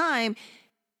at the time,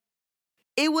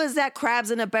 it was that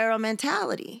crabs in a barrel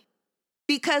mentality.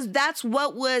 Because that's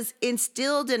what was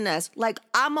instilled in us. Like,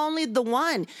 I'm only the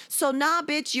one. So nah,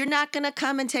 bitch, you're not going to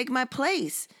come and take my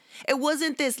place. It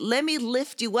wasn't this let me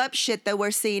lift you up shit that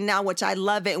we're seeing now, which I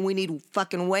love it. And we need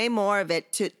fucking way more of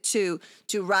it to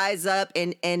rise up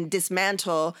and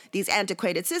dismantle these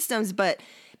antiquated systems. But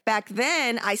back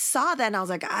then I saw that and I was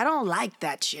like, I don't like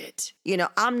that shit. You know,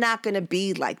 I'm not going to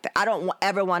be like that. I don't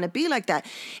ever want to be like that.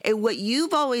 And what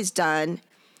you've always done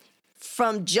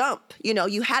from jump, you know,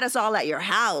 you had us all at your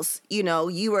house, you know,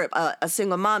 you were a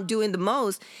single mom doing the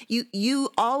most.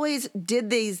 You always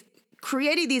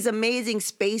created these amazing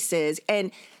spaces.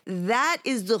 And that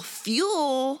is the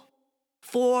fuel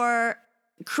for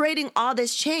creating all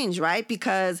this change, right?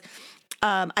 Because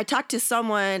I talked to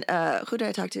someone, who did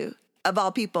I talk to? Of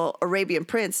all people, Arabian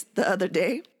Prince the other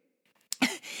day.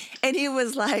 And he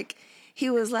was like,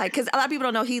 because a lot of people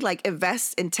don't know, he like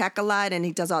invests in tech a lot and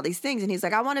he does all these things. And he's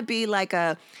like, I want to be like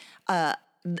a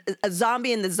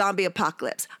zombie in the zombie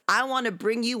apocalypse. I want to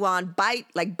bring you on, bite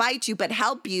you, but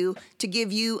help you to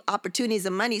give you opportunities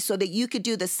and money so that you could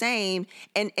do the same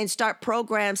and start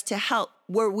programs to help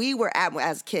where we were at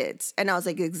as kids. And I was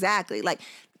like, exactly. Like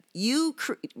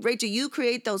Rachel, you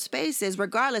create those spaces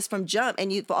regardless from jump,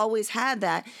 and you've always had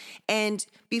that. And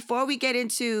before we get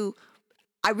into,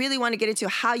 I really want to get into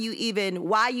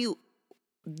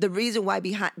the reason why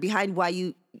behind why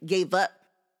you gave up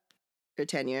your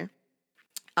tenure.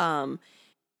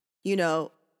 You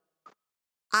know,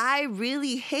 I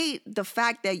really hate the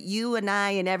fact that you and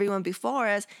I and everyone before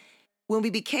us, when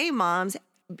we became moms,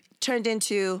 turned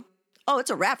into, oh, it's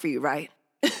a wrap for you, right?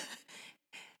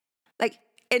 Like,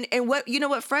 and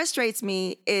what frustrates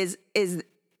me is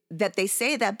that they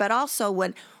say that, but also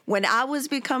when I was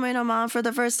becoming a mom for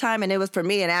the first time, and it was for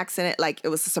me an accident, like it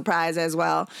was a surprise as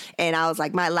well, and I was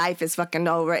like, my life is fucking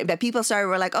over. But people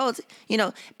were like, oh, you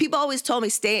know, people always tells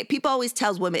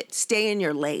women, stay in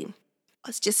your lane.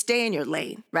 Let's just stay in your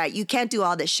lane, right? You can't do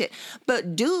all this shit.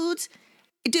 But dudes,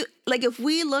 like if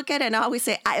we look at it, and I always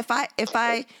say,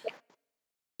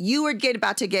 you were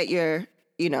about to get your,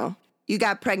 you know, you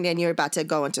got pregnant and you're about to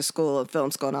go into school and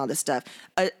film school and all this stuff.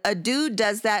 A dude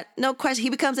does that, no question. He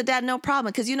becomes a dad, no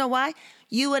problem. Because you know why?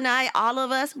 You and I, all of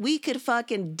us, we could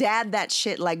fucking dad that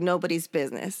shit like nobody's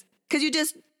business. Because you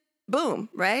just, boom,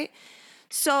 right?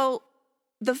 So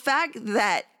the fact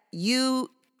that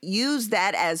you use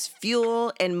that as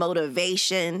fuel and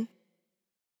motivation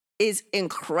is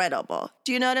incredible.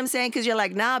 Do you know what I'm saying? Because you're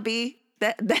like, nah, B,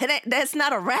 that's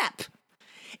not a wrap.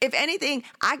 If anything,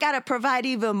 I got to provide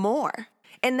even more.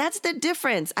 And that's the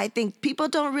difference. I think people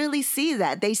don't really see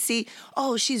that. They see,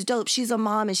 oh, she's dope. She's a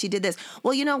mom and she did this.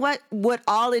 Well, you know what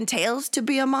all entails to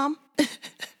be a mom?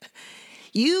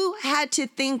 You had to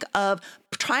think of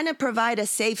trying to provide a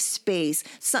safe space,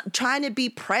 trying to be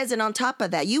present on top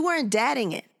of that. You weren't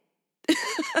dadding it.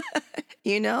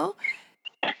 You know?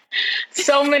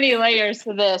 So many layers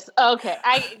to this. Okay.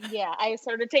 I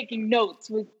started taking notes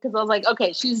because I was like,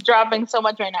 okay, she's dropping so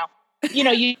much right now. You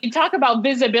know, you talk about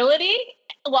visibility.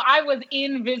 Well, I was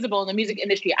invisible in the music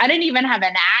industry. I didn't even have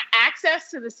an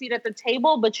access to the seat at the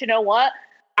table, but you know what?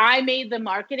 I made the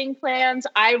marketing plans.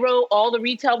 I wrote all the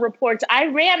retail reports. I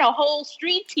ran a whole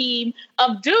street team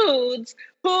of dudes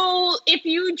who, if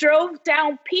you drove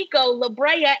down Pico, La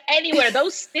Brea, anywhere,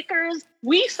 those stickers,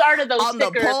 we started those on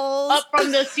stickers up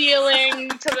from the ceiling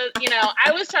to the, you know,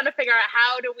 I was trying to figure out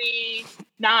how do we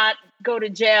not go to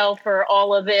jail for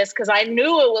all of this? Because I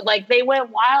knew it would, like, they went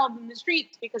wild in the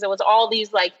streets because it was all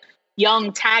these, like,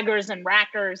 young taggers and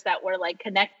rackers that were like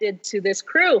connected to this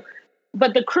crew.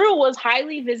 But the crew was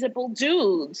highly visible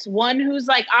dudes. One who's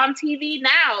like on TV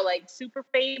now, like super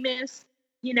famous,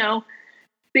 you know,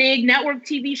 big network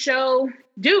TV show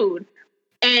dude.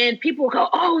 And people go,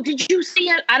 "Oh, did you see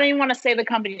it?" I don't even want to say the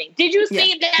company name. Did you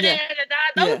see that?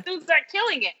 Those dudes are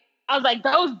killing it. I was like,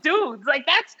 those dudes, like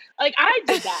that's like I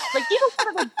did that. Like even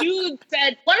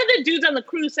one of the dudes on the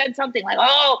crew said something like,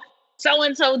 "Oh, so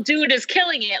and so dude is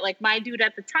killing it," like my dude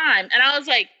at the time. And I was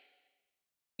like,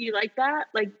 "You like that?"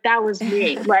 Like that was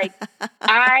me. Like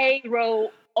I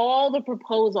wrote all the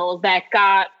proposals that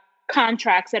got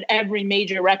contracts at every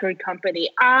major record company.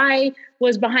 I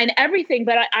was behind everything,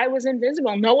 but I was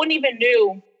invisible. No one even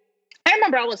knew. I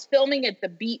remember I was filming at the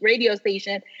Beat radio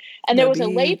station, and there was a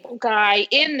label guy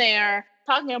in there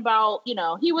talking about, you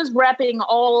know, he was repping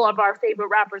all of our favorite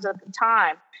rappers at the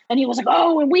time. And he was like,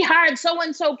 "Oh, and we hired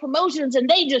so-and-so promotions, and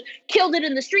they just killed it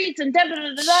in the streets, and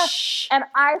da-da-da-da-da." And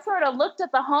I sort of looked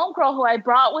at the homegirl who I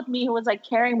brought with me, who was like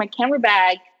carrying my camera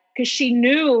bag, because she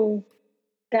knew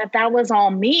that was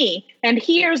all me. And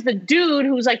here's the dude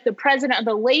who's like the president of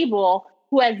the label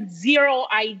who has zero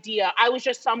idea. I was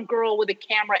just some girl with a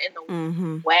camera in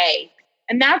the way.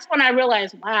 And that's when I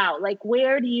realized, wow, like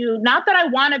where do you, not that I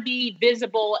want to be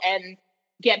visible and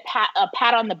get a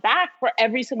pat on the back for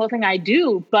every single thing I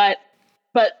do, but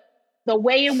the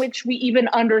way in which we even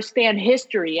understand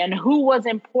history and who was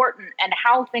important and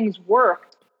how things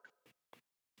worked,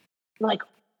 like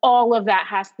all of that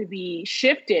has to be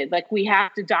shifted. Like we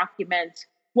have to document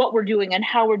what we're doing and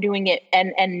how we're doing it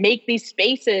and make these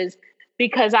spaces,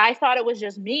 because I thought it was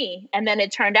just me. And then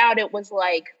it turned out it was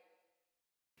like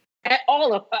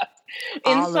all of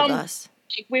us.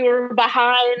 Like we were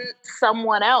behind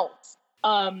someone else.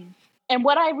 And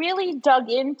what I really dug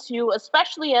into,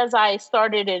 especially as I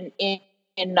started in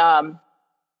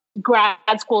grad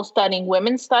school studying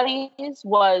women's studies,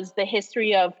 was the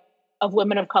history of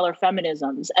women of color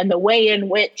feminisms and the way in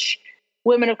which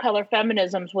women of color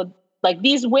feminisms would, like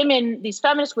these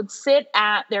feminists would sit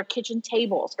at their kitchen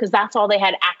tables because that's all they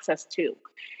had access to.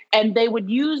 And they would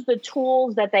use the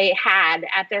tools that they had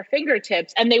at their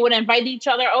fingertips, and they would invite each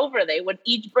other over. They would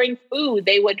each bring food.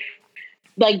 They would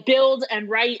like build and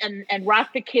write and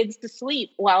rock the kids to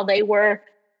sleep while they were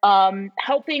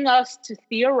helping us to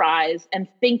theorize and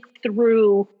think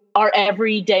through our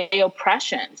everyday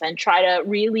oppressions and try to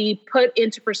really put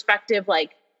into perspective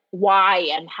like why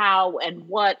and how and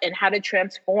what and how to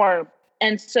transform.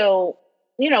 And so,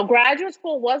 you know, graduate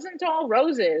school wasn't all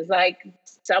roses. Like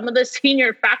some of the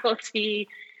senior faculty,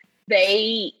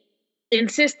 they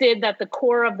insisted that the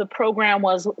core of the program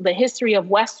was the history of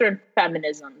Western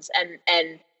feminisms.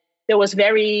 And there was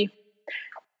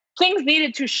things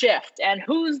needed to shift. And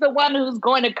who's the one who's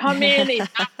going to come in and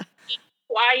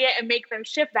quiet and make them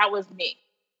shift? That was me,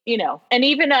 you know. And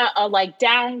even a like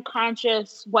down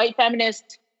conscious white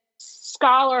feminist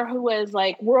scholar who was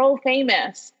like world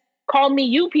famous called me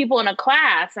 "you people" in a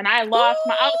class, and I lost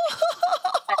my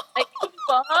like,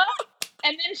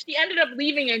 and then she ended up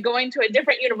leaving and going to a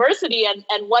different university,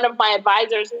 and one of my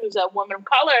advisors, who's a woman of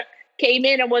color, came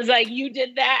in and was like, "You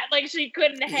did that." Like she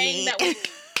couldn't hang that we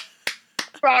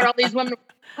brought all these women of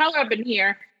color up in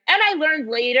here. And I learned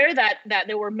later that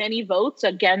there were many votes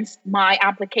against my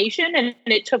application. And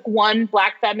it took one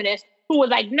Black feminist who was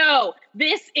like, "No,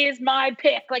 this is my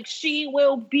pick. Like, she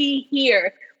will be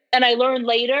here." And I learned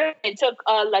later, it took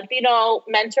a Latino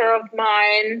mentor of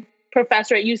mine,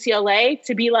 professor at UCLA,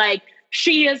 to be like,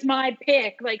 "She is my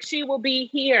pick. Like, she will be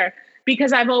here."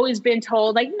 Because I've always been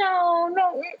told, like,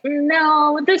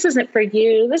 no, this isn't for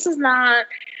you. This is not.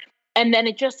 And then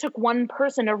it just took one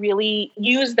person to really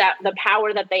use the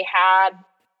power that they had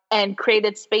and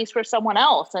created space for someone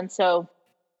else. And so,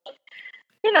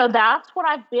 you know, that's what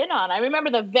I've been on. I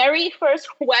remember the very first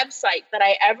website that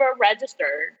I ever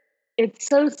registered. It's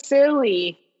so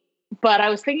silly, but I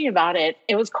was thinking about it.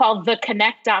 It was called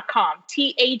theconnect.com,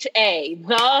 THA,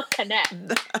 The Connect.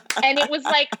 And it was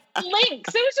like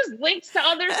links. It was just links to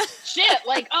other shit.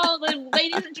 Like, oh, the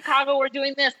ladies in Chicago were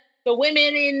doing this. The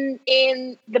women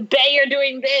in the Bay are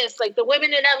doing this. Like the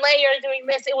women in LA are doing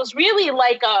this. It was really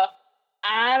like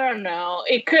I don't know.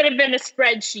 It could have been a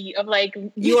spreadsheet of like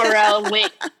URL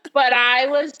link. But I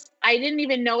didn't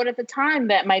even know it at the time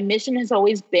that my mission has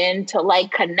always been to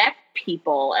like connect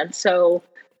people. And so,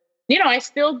 you know, I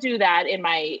still do that in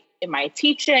my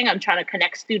teaching. I'm trying to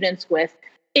connect students with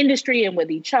industry and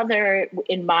with each other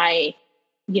in my,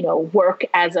 you know, work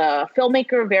as a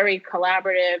filmmaker, very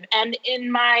collaborative, and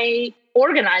in my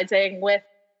organizing with,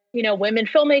 you know, women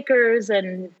filmmakers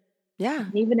and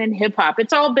even in hip hop.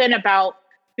 It's all been about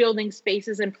building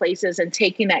spaces and places and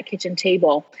taking that kitchen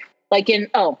table.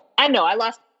 I know, I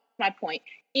lost my point.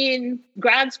 In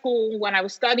grad school, when I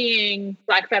was studying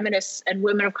Black feminists and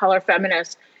women of color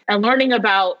feminists and learning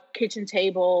about kitchen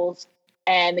tables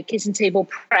and the kitchen table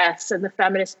press and the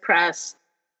feminist press,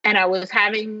 and I was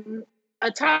having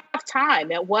a tough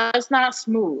time. It was not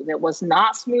smooth. It was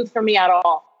not smooth for me at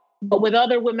all. But with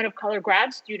other women of color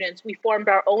grad students, we formed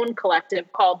our own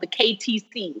collective called the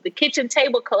KTC, the Kitchen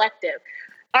Table Collective.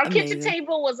 Our Amazing. kitchen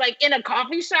table was like in a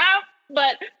coffee shop,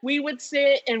 but we would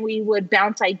sit and we would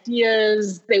bounce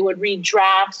ideas. They would read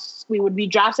drafts. We would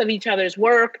read drafts of each other's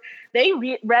work. They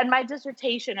read my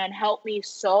dissertation and helped me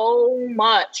so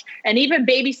much, and even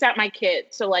babysat my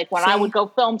kids. So like when I would go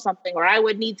film something or I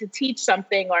would need to teach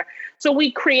something, so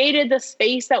we created the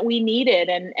space that we needed.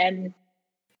 And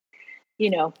you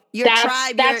know, your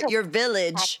tribe, your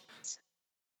village.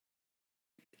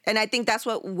 And I think that's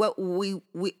what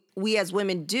we as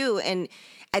women do. And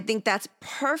I think that's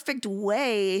perfect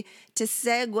way to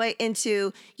segue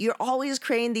into, you're always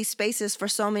creating these spaces for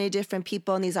so many different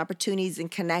people and these opportunities and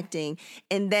connecting.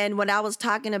 And then when I was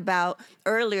talking about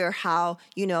earlier, how,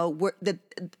 you know, we're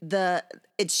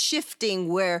it's shifting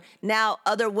where now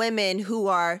other women who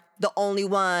are the only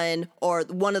one or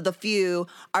one of the few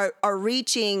are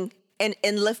reaching and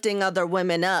lifting other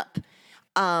women up.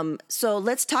 So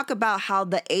let's talk about how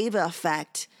the Ava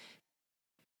effect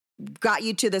got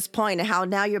you to this point and how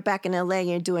now you're back in LA and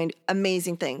you're doing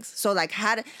amazing things. So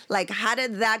how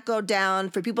did that go down?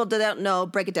 For people that don't know,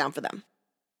 break it down for them.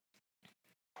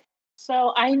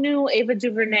 So I knew Ava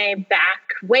DuVernay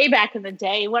way back in the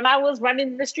day when I was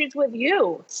running the streets with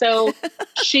you. So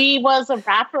she was a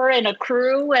rapper in a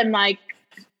crew, and like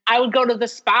I would go to the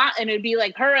spot and it'd be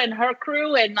like her and her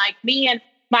crew and like me and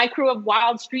my crew of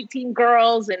wild street team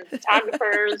girls and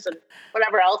photographers and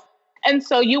whatever else. And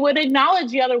so you would acknowledge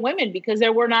the other women because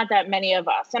there were not that many of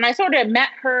us. And I sort of met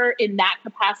her in that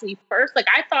capacity first. Like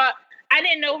I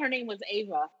didn't know her name was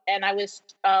Ava. And I was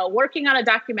working on a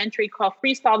documentary called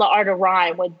Freestyle the Art of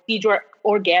Rhyme with Deidre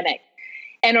Organic.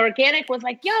 And Organic was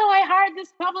like, yo, I hired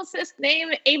this publicist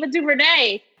named Ava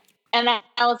DuVernay. And I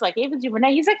was like, Ava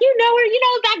DuVernay? He's like, you know her? You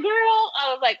know that girl?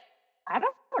 I was like, I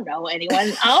don't know anyone. I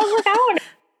was like, I don't know.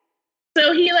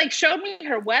 So he like showed me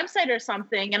her website or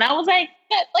something, and I was like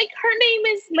her name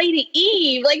is Lady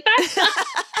Eve, like that's not...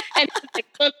 And he's like,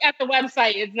 look at the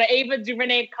website, it's the Ava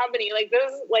DuVernay company, like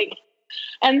this, like,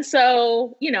 and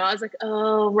so you know, I was like,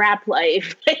 oh, rap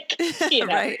life, like, you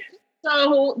know. Right.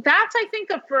 So that's I think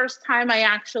the first time I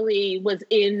actually was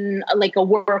in like a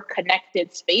work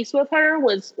connected space with her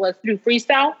was through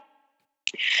Freestyle,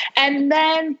 and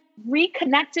then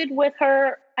reconnected with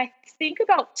her I think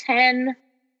about 10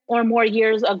 or more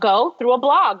years ago through a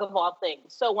blog of all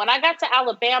things. So when I got to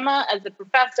Alabama as a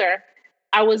professor,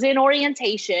 I was in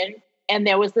orientation and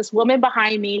there was this woman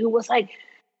behind me who was like,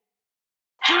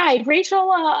 hi,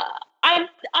 Rachel,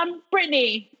 I'm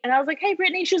Brittany. And I was like, hey,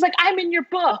 Brittany. She was like, I'm in your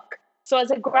book. So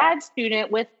as a grad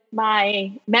student with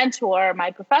my mentor,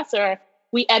 my professor,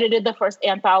 we edited the first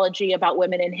anthology about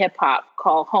women in hip hop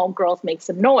called Homegirls Make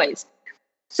Some Noise.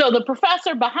 So the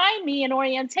professor behind me in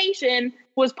orientation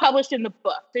was published in the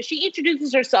book. So she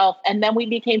introduces herself and then we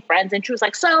became friends. And she was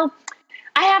like, so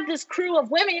I have this crew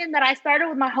of women that I started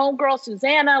with my homegirl,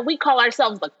 Susanna. We call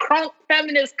ourselves the Crunk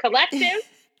Feminist Collective.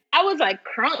 I was like,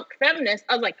 Crunk Feminist?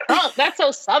 I was like, Crunk, that's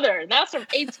so Southern. That's from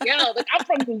ATL. Like, I'm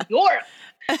from New York.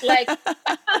 Like,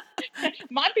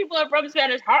 my people are from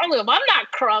Spanish Harlem. I'm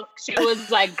not crunk. She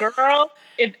was like, girl,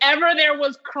 if ever there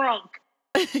was crunk,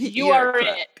 you are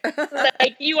it.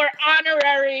 Like, you are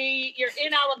honorary. You're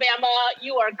in Alabama.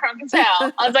 You are crunk as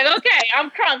hell. I was like, okay, I'm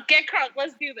crunk. Get crunk.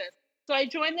 Let's do this. So I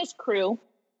joined this crew,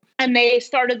 and they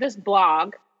started this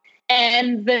blog.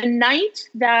 And the night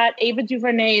that Ava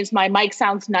DuVernay's My Mic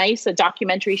Sounds Nice, a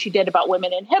documentary she did about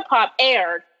women in hip hop,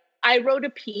 aired, I wrote a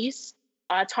piece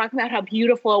talking about how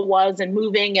beautiful it was and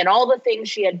moving and all the things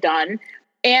she had done.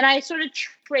 And I sort of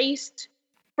traced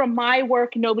from my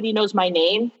work, Nobody Knows My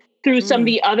Name, through some of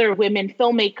the other women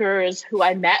filmmakers who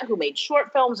I met who made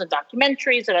short films and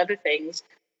documentaries and other things.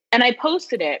 And I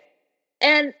posted it.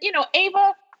 And, you know,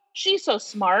 Ava, she's so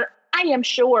smart. I am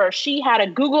sure she had a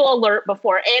Google alert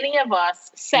before any of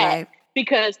us said, right.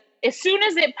 Because as soon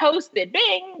as it posted,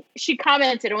 bing, she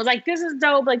commented and was like, this is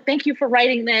dope. Like, thank you for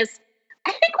writing this.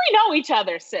 I think we know each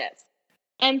other, sis.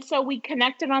 And so we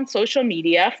connected on social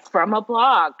media from a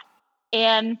blog.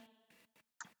 And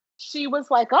she was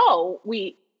like, oh,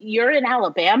 you're in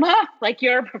Alabama? Like,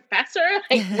 you're a professor?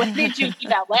 Like, when did you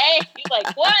leave LA?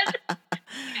 Like, what?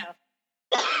 You know,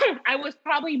 I was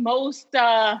probably most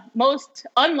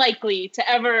unlikely to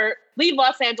ever leave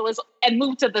Los Angeles and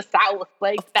move to the South.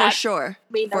 Like that.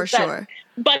 For sure.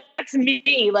 But that's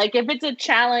me. Like, if it's a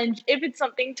challenge, if it's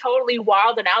something totally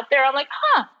wild and out there, I'm like,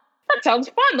 that sounds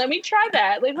fun. Let me try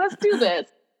that. Like, let's do this.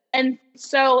 And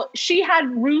so she had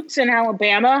roots in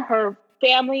Alabama. Her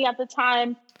family at the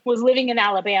time was living in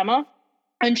Alabama.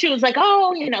 And she was like,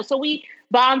 so we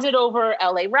bonded over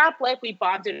LA rap life. We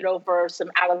bonded over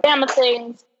some Alabama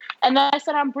things. And then I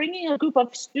said, I'm bringing a group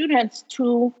of students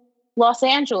to Los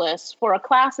Angeles for a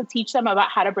class to teach them about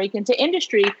how to break into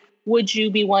industry. Would you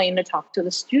be willing to talk to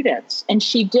the students? And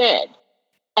she did.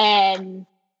 And,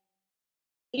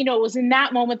 it was in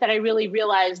that moment that I really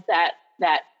realized that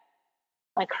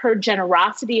like her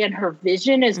generosity and her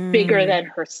vision is bigger than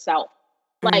herself.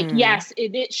 Like, yes,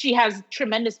 she has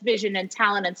tremendous vision and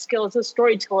talent and skill as a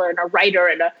storyteller and a writer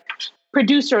and a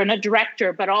producer and a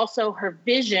director, but also her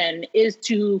vision is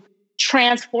to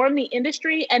transform the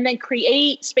industry and then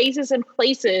create spaces and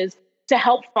places to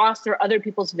help foster other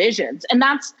people's visions. And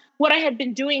that's what I had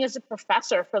been doing as a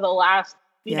professor for the last,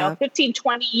 15,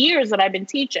 20 years that I've been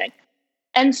teaching.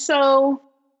 And so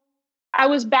I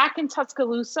was back in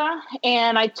Tuscaloosa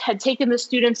and I had taken the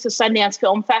students to Sundance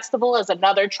Film Festival as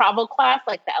another travel class,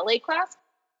 like the LA class.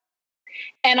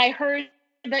 And I heard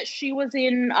that she was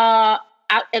in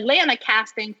Atlanta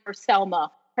casting for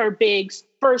Selma, her big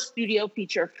first studio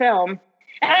feature film.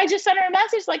 And I just sent her a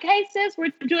message like, hey, sis,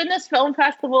 we're doing this film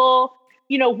festival.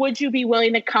 Would you be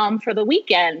willing to come for the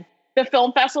weekend? The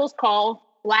film festival is called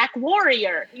Black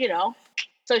Warrior,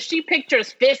 So she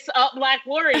pictures Fists Up Black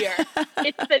Warrior.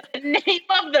 It's the name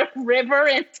of the river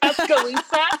in Tuscaloosa,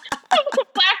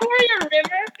 Black Warrior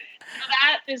River.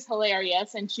 That is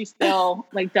hilarious. And she still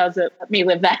doesn't let me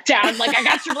live that down. Like, I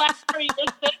got your Black Warrior.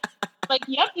 Like,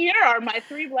 yep, here are my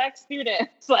 3 Black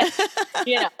students. Like,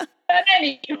 But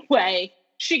anyway,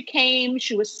 she came.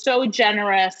 She was so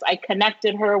generous. I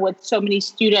connected her with so many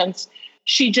students.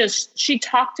 She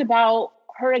talked about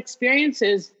her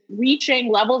experiences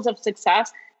reaching levels of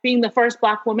success, being the first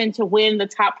Black woman to win the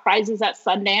top prizes at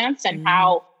Sundance, and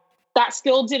how that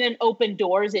still didn't open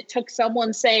doors. It took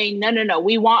someone saying, no,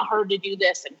 we want her to do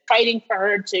this, and fighting for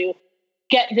her to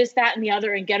get this, that, and the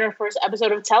other, and get her first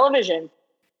episode of television.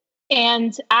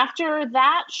 And after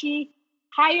that, she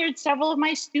hired several of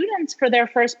my students for their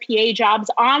first PA jobs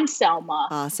on Selma.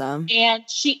 Awesome. And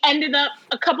she ended up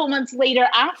a couple months later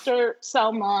after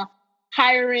Selma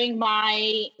hiring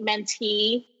my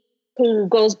mentee, who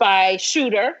goes by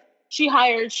Shooter. She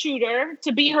hired Shooter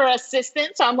to be her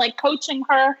assistant. So I'm coaching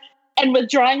her and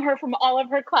withdrawing her from all of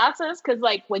her classes. Cause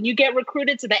when you get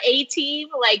recruited to the A team,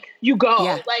 you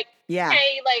go. Yeah.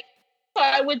 Hey, so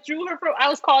I withdrew her from, I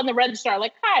was calling the registrar,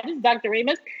 hi, this is Dr.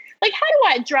 Amos. How do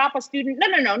I drop a student?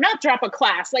 No, not drop a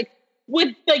class.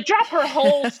 Drop her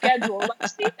whole schedule.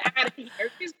 She's out of here.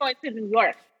 She's going to New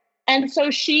York. And so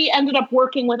she ended up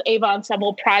working with Ava on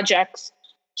several projects.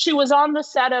 She was on the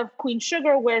set of Queen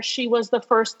Sugar, where she was the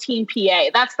first teen PA.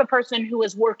 That's the person who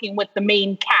was working with the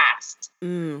main cast.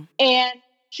 And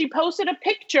she posted a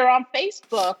picture on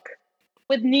Facebook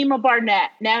with Nima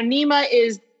Barnett. Now, Nima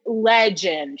is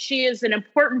legend. She is an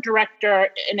important director,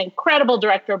 an incredible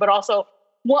director, but also,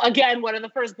 again, one of the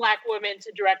first Black women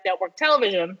to direct network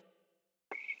television.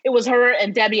 It was her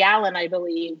and Debbie Allen, I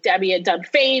believe. Debbie had done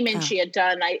Fame, and she had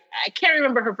done, I can't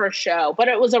remember her first show, but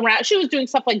it was around, she was doing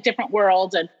stuff like Different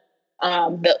Worlds and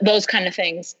those kind of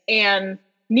things. And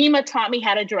Nima taught me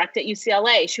how to direct at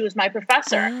UCLA. She was my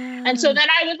professor. And so then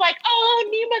I was like,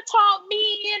 Nima taught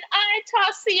me and I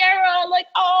taught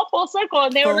Sierra, full circle.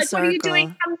 And they were like, what are you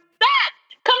doing? Come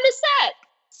to set.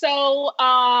 So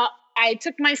I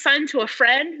took my son to a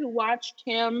friend who watched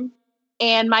him,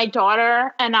 and my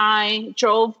daughter and I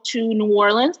drove to New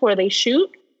Orleans where they shoot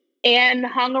and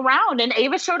hung around. And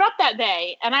Ava showed up that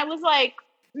day. And I was like,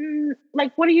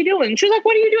 what are you doing? She was like,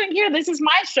 what are you doing here? This is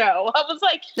my show. I was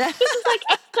like, this is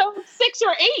episode 6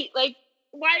 or 8.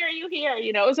 Why are you here?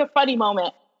 It was a funny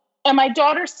moment. And my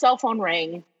daughter's cell phone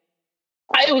rang.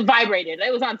 It was vibrated.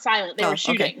 It was on silent. They were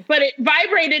shooting. Okay. But it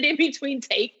vibrated in between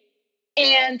takes.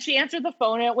 And she answered the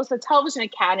phone, and it was the Television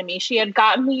Academy. She had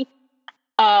gotten the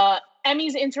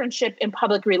Emmy's internship in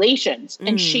public relations.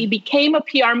 And she became a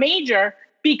PR major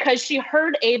because she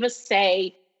heard Ava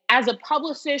say, as a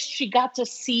publicist, she got to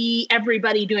see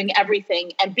everybody doing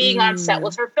everything, and being on set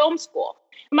was her film school.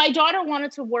 My daughter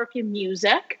wanted to work in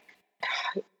music,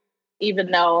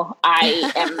 even though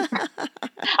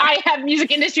I have music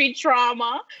industry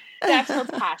trauma. That's her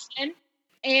passion.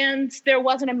 And there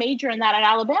wasn't a major in that at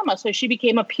Alabama. So she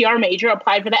became a PR major,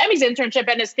 applied for the Emmys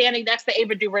internship, and is standing next to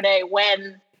Ava DuVernay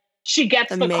when she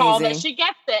gets the call that she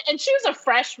gets it. And she was a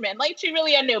freshman. She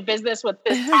really had no business with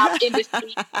this top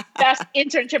industry, best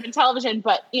internship in television.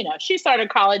 But, she started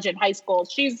college and high school.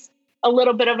 She's a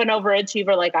little bit of an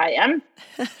overachiever like I am,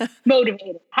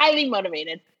 motivated, highly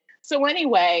motivated. So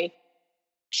anyway,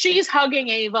 she's hugging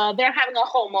Ava. They're having a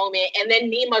whole moment. And then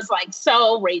Nima's like,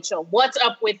 so Rachel, what's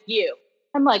up with you?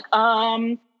 I'm like,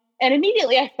 and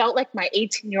immediately I felt like my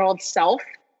 18-year-old self.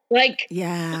 Like,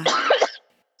 yeah.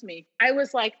 me. I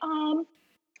was like, I'm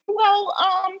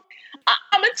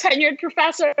a tenured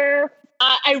professor.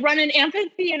 I run an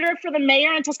amphitheater for the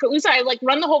mayor in Tuscaloosa. I like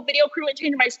run the whole video crew and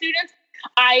train my students.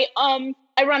 I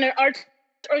run an art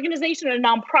organization, a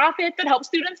nonprofit that helps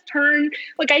students turn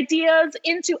like ideas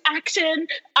into action.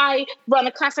 I run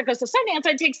a class that goes to Sundance.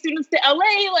 I take students to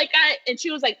LA. And she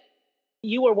was like,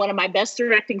 you were one of my best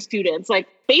directing students. Like,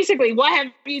 basically, what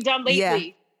have you done lately? Yeah.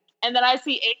 And then I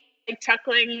see like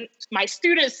chuckling. My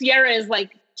student Sierra is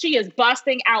like, she is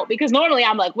busting out because normally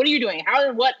I'm like, what are you doing?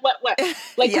 How, what? Like,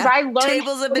 because I learned.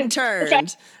 Tables have been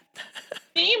turned.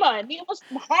 Nima's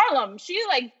from Harlem. She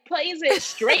like plays it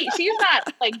straight. She's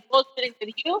not like bullshitting with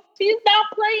you. She's not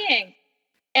playing.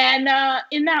 And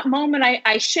in that moment,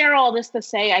 I share all this to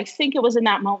say, I think it was in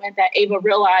that moment that Ava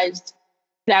realized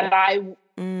that I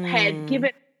had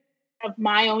given of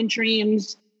my own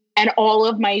dreams, and all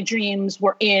of my dreams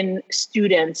were in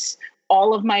students.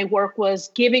 All of my work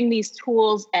was giving these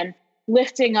tools and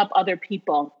lifting up other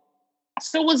people.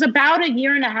 So it was about a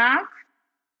year and a half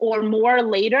or more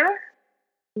later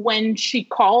when she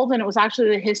called, and it was actually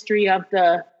the history of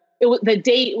the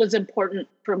date was important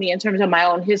for me in terms of my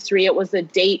own history. It was the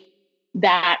date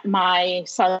that my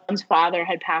son's father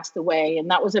had passed away. And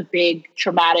that was a big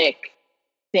traumatic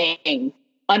thing,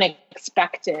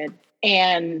 unexpected.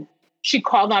 And she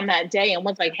called on that day and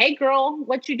was like, hey girl,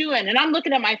 what you doing? And I'm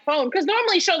looking at my phone because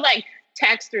normally she'll like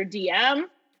text or DM.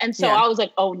 And so I was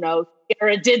like, oh no,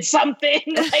 Sarah did something.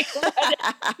 Like,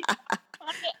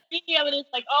 it's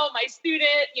like, oh, my student,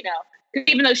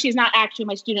 even though she's not actually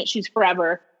my student, she's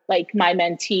forever like my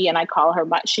mentee. And I call her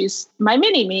she's my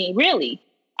mini-me, really.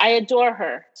 I adore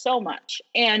her so much.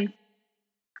 And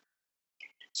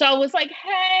so I was like,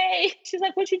 hey, she's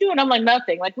like, what you doing? I'm like,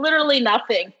 nothing, like literally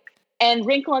nothing. And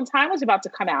Wrinkle in Time was about to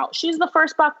come out. She's the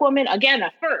first Black woman, again,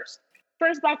 first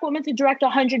Black woman to direct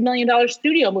 $100 million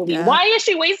studio movie. Yeah. Why is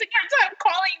she wasting her time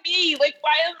calling me? Like,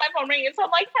 why is my phone ringing? So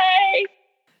I'm like, hey.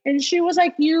 And she was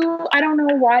like, I don't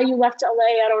know why you left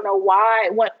LA. I don't know why,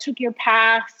 what took your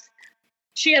path.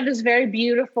 She had this very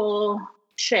beautiful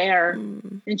share.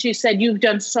 And she said, you've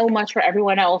done so much for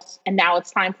everyone else. And now it's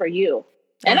time for you.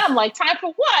 And I'm like, time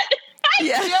for what? I'm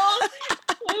still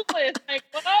clueless. Like,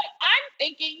 what? I'm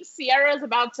thinking Sierra's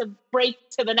about to break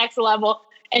to the next level.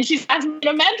 And she's asking me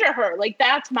to mentor her. Like,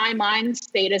 that's my mind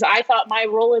state, is I thought my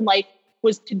role in life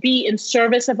was to be in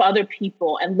service of other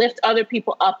people and lift other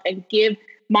people up and give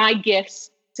my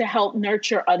gifts to help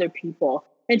nurture other people.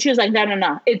 And she was like,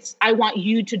 no. I want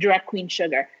you to direct Queen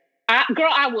Sugar.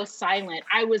 I was silent.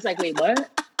 I was like, wait,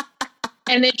 what?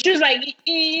 And then she was like,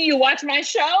 you watch my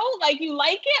show? Like, you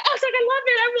like it? I was like, I love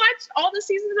it. I've watched all the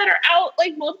seasons that are out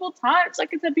like multiple times. Like,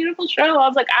 it's a beautiful show. I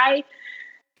was like, I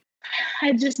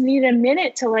just need a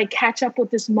minute to like catch up with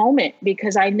this moment,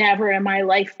 because I never in my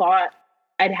life thought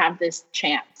I'd have this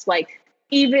chance. Like,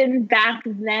 even back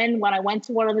then when I went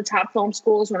to one of the top film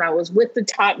schools, when I was with the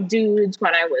top dudes,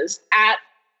 when I was at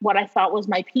what I thought was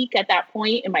my peak at that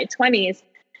point in my 20s,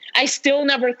 I still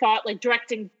never thought like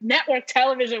directing network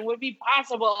television would be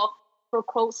possible for,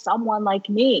 quote, someone like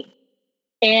me.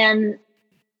 And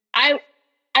I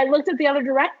looked at the other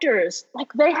directors,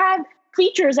 like they had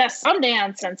features at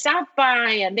Sundance and South by,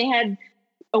 and they had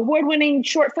award-winning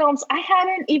short films. I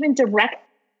hadn't even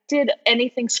directed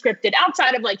anything scripted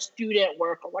outside of like student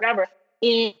work or whatever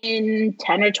in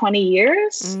 10 or 20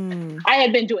 years. I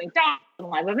had been doing docs and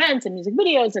live events and music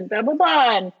videos and blah, blah,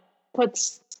 blah. But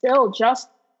still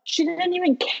she didn't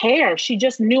even care. She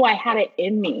just knew I had it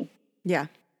in me. Yeah.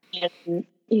 And,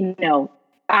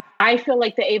 I feel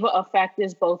like the Ava effect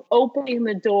is both opening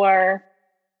the door,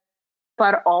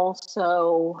 but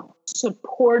also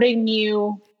supporting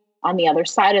you on the other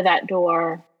side of that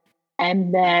door.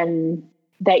 And then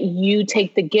that you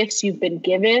take the gifts you've been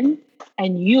given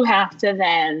and you have to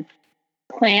then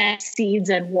plant seeds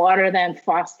and water them,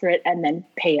 foster it, and then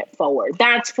pay it forward.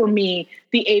 That's for me,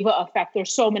 the Ava effect.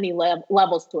 There's so many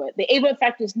levels to it. The Ava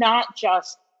effect is not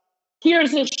just,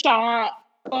 here's a shot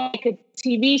like a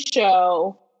TV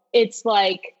show. It's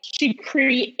like she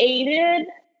created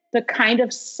the kind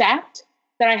of set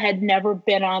that I had never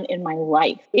been on in my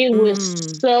life. It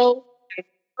was so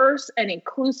diverse and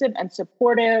inclusive and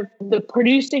supportive. The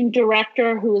producing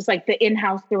director, who was like the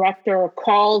in-house director,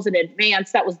 calls in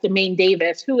advance, that was Demaine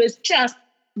Davis, who is just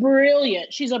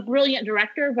brilliant. She's a brilliant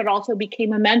director, but also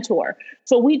became a mentor.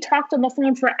 So we talked on the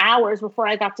phone for hours before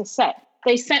I got to set.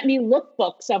 They sent me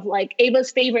lookbooks of like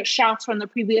Ava's favorite shots from the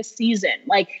previous season.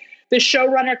 Like the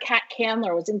showrunner, Kat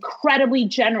Candler, was incredibly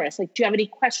generous. Like, do you have any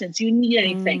questions? Do you need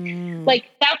anything? Like,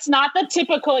 that's not the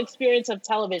typical experience of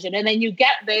television. And then you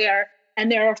get there and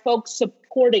there are folks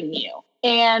supporting you.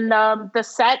 And the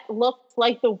set looked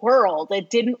like the world. It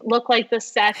didn't look like the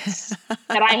sets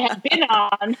that I had been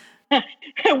on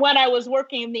when I was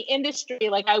working in the industry.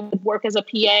 Like, I would work as a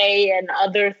PA and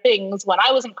other things when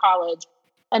I was in college.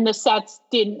 And the sets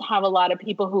didn't have a lot of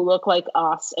people who look like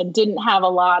us and didn't have a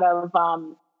lot of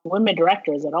women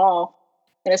directors at all,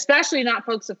 and especially not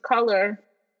folks of color.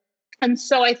 And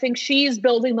so I think she's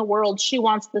building the world she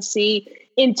wants to see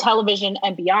in television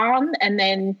and beyond. And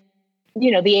then,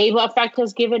 you know, the Ava Effect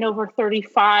has given over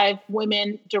 35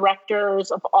 women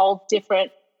directors of all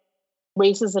different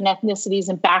races and ethnicities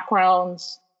and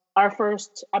backgrounds our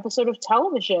first episode of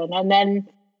television. And then,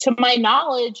 to my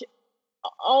knowledge,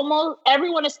 almost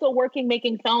everyone is still working,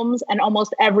 making films, and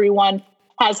almost everyone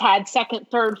has had second,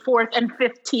 third, fourth, and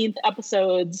 15th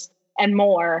episodes and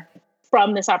more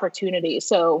from this opportunity.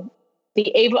 So the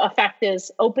Ava Effect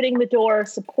is opening the door,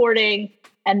 supporting,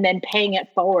 and then paying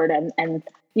it forward and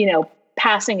you know,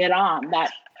 passing it on.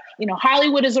 That, you know,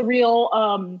 Hollywood is a real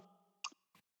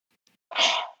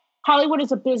Hollywood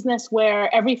is a business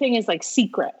where everything is like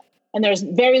secret and there's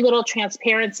very little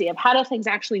transparency of how do things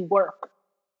actually work.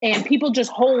 And people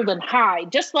just hold and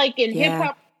hide, just like in hip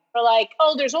hop. Are like,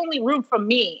 oh, there's only room for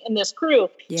me in this crew.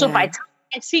 Yeah. So if I tell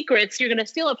my secrets, you're going to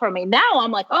steal it from me. Now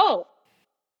I'm like, oh,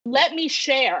 let me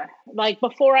share. Like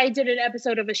before I did an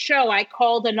episode of a show, I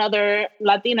called another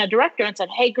Latina director and said,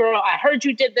 hey, girl, I heard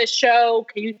you did this show.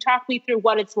 Can you talk me through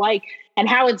what it's like and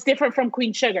how it's different from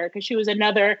Queen Sugar? Because she was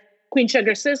another Queen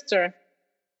Sugar sister.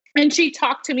 And she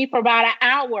talked to me for about an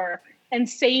hour and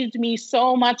saved me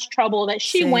so much trouble that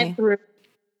she went through.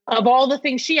 Of all the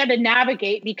things she had to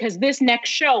navigate, because this next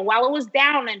show, while it was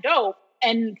down and dope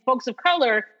and folks of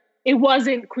color, it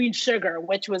wasn't Queen Sugar,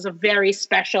 which was a very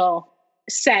special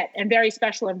set and very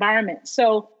special environment.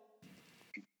 So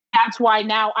that's why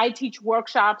now I teach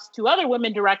workshops to other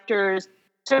women directors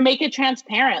to make it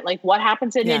transparent. Like, what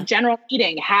happens in a general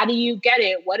meeting? How do you get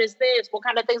it? What is this? What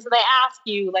kind of things do they ask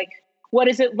you? Like, what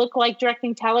does it look like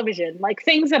directing television? Like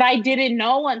things that I didn't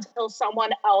know until someone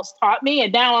else taught me.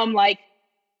 And now I'm like,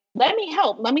 let me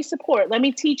help, let me support, let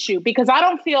me teach you, because I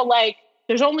don't feel like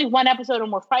there's only one episode and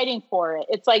we're fighting for it.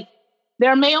 It's like,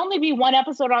 there may only be one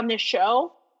episode on this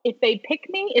show. If they pick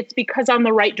me, it's because I'm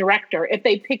the right director. If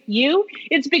they pick you,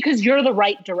 it's because you're the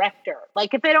right director.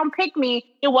 Like if they don't pick me,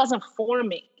 it wasn't for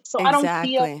me. So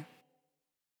exactly.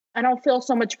 I don't feel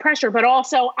so much pressure, but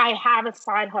also I have a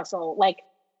side hustle. Like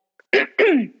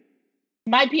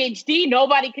my PhD,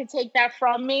 nobody could take that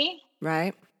from me.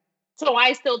 Right. So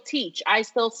I still teach, I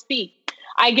still speak.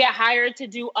 I get hired to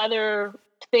do other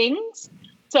things.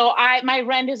 So my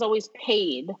rent is always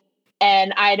paid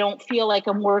and I don't feel like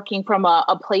I'm working from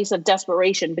a place of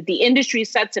desperation, but the industry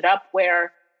sets it up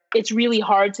where it's really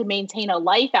hard to maintain a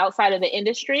life outside of the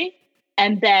industry.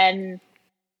 And then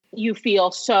you feel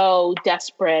so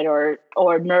desperate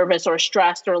or nervous or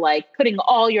stressed or like putting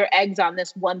all your eggs on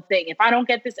this one thing. If I don't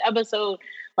get this episode,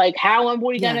 like how am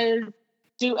we going to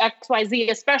do XYZ,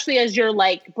 especially as you're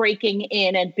like breaking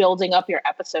in and building up your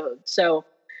episode. So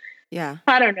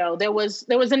I don't know. There was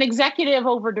an executive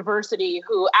over diversity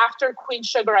who, after Queen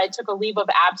Sugar, I took a leave of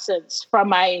absence from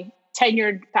my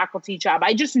tenured faculty job.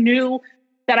 I just knew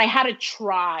that I had to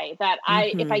try, that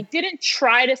if I didn't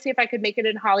try to see if I could make it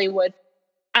in Hollywood,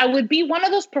 I would be one of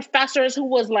those professors who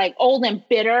was like old and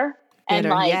bitter and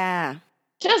like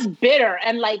just bitter.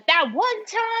 And like that one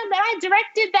time that I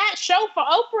directed that show for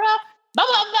Oprah, blah,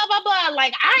 blah, blah, blah, blah.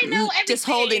 Like, I know everything. Just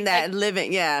holding that and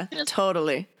living. Yeah,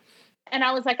 totally. And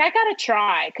I was like, I got to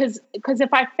try. Because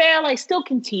if I fail, I still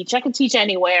can teach. I can teach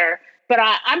anywhere. But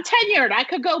I'm tenured. I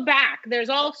could go back. There's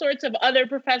all sorts of other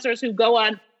professors who go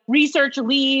on research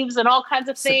leaves and all kinds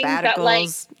of things. That like,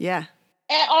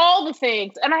 all the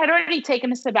things. And I had already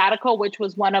taken a sabbatical, which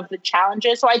was one of the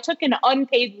challenges. So I took an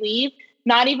unpaid leave,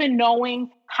 not even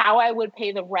knowing how I would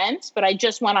pay the rent. But I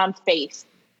just went on faith.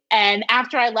 And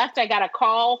after I left, I got a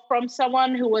call from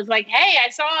someone who was like, hey, I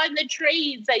saw in the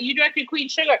trades that you directed Queen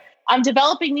Sugar. I'm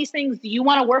developing these things. Do you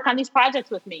want to work on these projects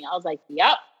with me? I was like,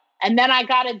 yep. And then I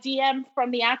got a DM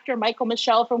from the actor Michael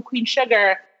Michelle from Queen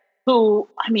Sugar, who,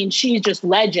 I mean, she's just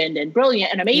legend and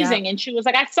brilliant and amazing. And she was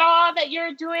like, I saw that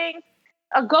you're doing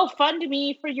a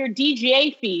GoFundMe for your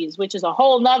DGA fees, which is a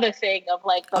whole nother thing of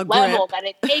like the level that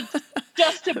it takes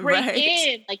just to break Right.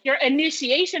 in. Like your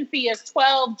initiation fee is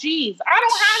 12 G's. I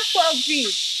don't have 12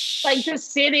 G's. Like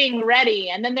just sitting ready.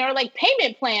 And then they're like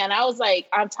payment plan. I was like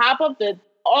on top of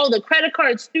all the credit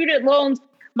cards, student loans,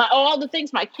 all the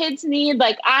things my kids need.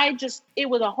 Like it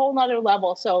was a whole nother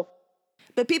level. So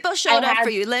But people showed up for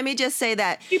you. Let me just say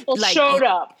that. People like, showed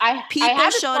up. People I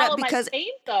had to showed follow up because my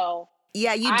faith, though.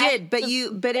 yeah, you did, but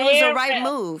it was the right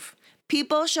move.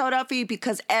 People showed up for you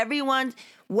because everyone,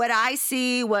 what I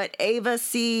see, what Ava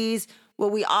sees,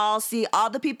 what we all see, all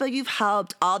the people you've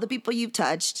helped, all the people you've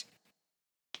touched,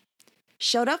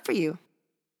 showed up for you.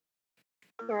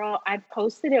 Girl, I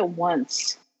posted it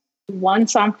once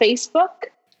on Facebook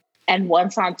and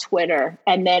once on Twitter.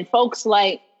 And then folks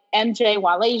like MJ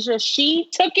Walasia, she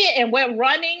took it and went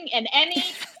running, and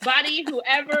anybody,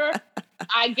 whoever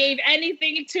I gave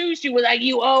anything to, she was like,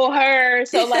 you owe her.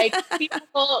 So like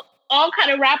people, all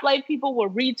kind of rap life people were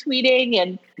retweeting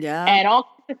and all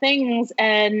kinds of things.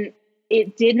 And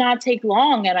it did not take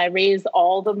long. And I raised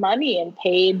all the money and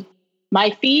paid my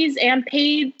fees and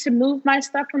paid to move my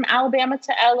stuff from Alabama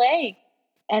to LA.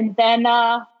 And then,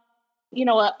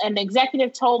 an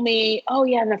executive told me, oh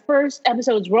yeah, the first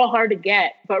episode is real hard to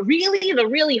get. But really, the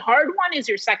really hard one is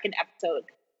your second episode.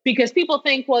 Because people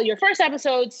think, well, your first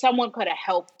episode, someone could have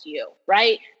helped you,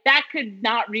 right? That could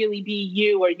not really be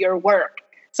you or your work.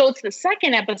 So it's the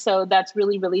second episode that's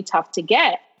really, really tough to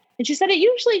get. And she said it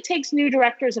usually takes new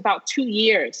directors about 2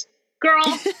 years. Girl,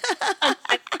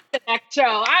 the next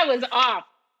show, I was off.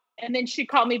 And then she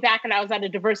called me back and I was at a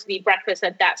diversity breakfast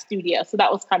at that studio. So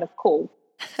that was kind of cool.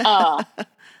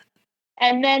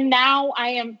 And then now I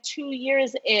am 2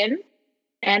 years in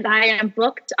and I am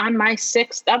booked on my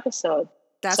 6th episode.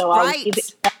 That's so right.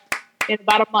 In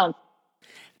about a month.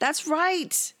 That's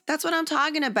right. That's what I'm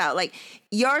talking about. Like,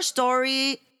 your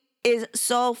story is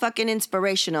so fucking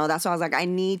inspirational. That's why I was like, I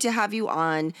need to have you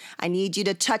on. I need you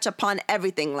to touch upon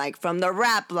everything, like from the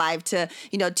rap life to,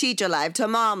 teacher life to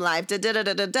mom life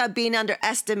to being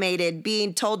underestimated,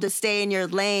 being told to stay in your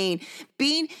lane,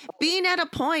 being at a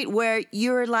point where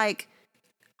you're like,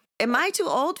 am I too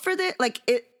old for this? Like,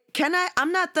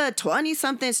 I'm not the 20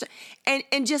 something.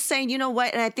 And just saying, you know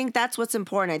what? And I think that's what's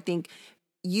important. I think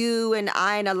you and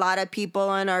I and a lot of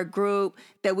people in our group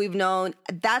that we've known,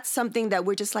 that's something that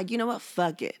we're just like, you know what?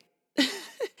 Fuck it. Yeah.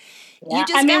 You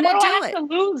just gotta what do I do have it. to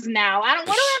lose now? What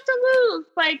do I have to lose?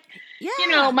 Like,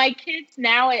 my kids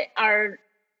now are,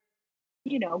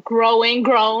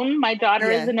 grown. My daughter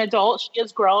is an adult. She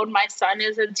is grown. My son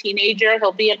is a teenager.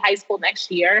 He'll be in high school next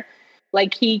year.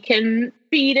 Like, he can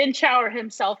feed and shower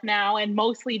himself now and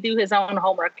mostly do his own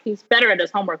homework. He's better at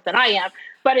his homework than I am,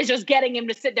 but it's just getting him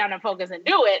to sit down and focus and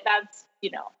do it. That's,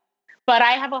 but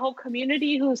I have a whole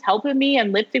community who's helping me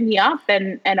and lifting me up.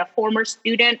 And a former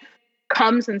student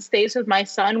comes and stays with my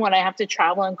son when I have to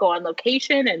travel and go on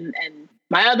location. And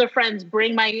my other friends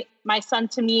bring my son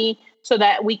to me so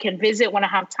that we can visit when I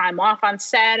have time off on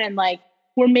set. And like,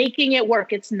 we're making it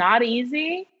work. It's not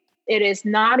easy. It is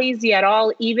not easy at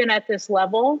all, even at this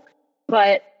level,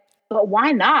 but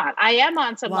why not? I am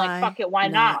on some like, fuck it. Why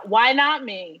not? Why not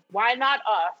me? Why not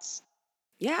us?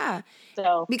 Yeah.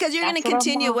 So because you're going to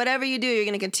continue, whatever you do, you're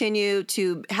going to continue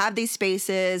to have these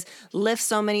spaces, lift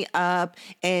so many up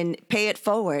and pay it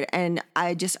forward. And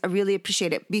I really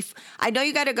appreciate it. I know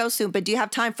you got to go soon, but do you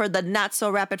have time for the not so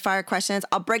rapid fire questions?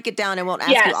 I'll break it down and won't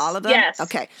ask you all of them. Yes.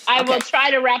 Okay. I will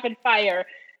try to rapid fire.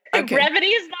 Okay. Brevity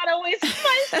is not always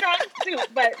my strong suit,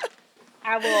 but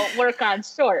I will work on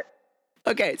short.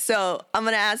 Okay, so I'm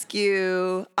going to ask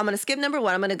you, I'm going to skip number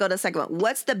 1. I'm going to go to the second one.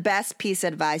 What's the best piece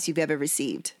of advice you've ever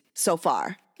received so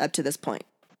far up to this point?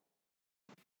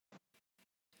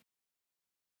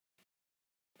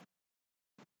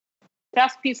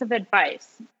 Best piece of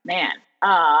advice, man.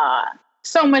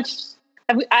 So much.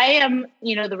 I am,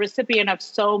 the recipient of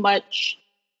so much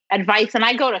advice, and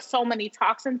I go to so many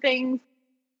talks and things.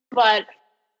 But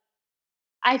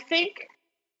I think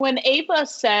when Ava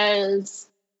says,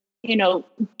 do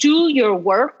your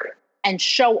work and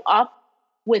show up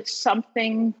with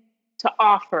something to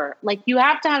offer, like you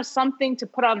have to have something to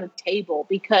put on the table,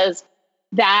 because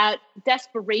that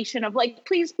desperation of like,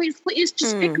 please,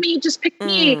 just pick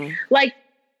me. Like,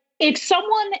 if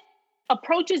someone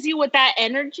approaches you with that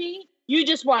energy, you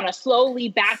just want to slowly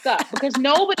back up because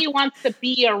nobody wants to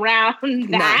be around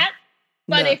that.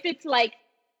 But if it's like,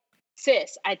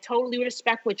 sis, I totally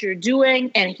respect what you're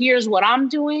doing, and here's what I'm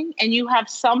doing, and you have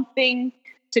something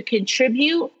to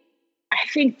contribute, I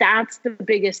think that's the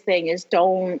biggest thing is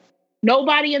don't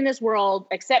Nobody in this world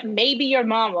except maybe your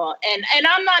mama. And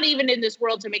I'm not even in this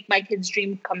world to make my kids'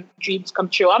 dreams come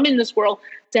true. I'm in this world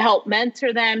to help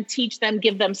mentor them, teach them,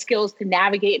 give them skills to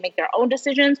navigate and make their own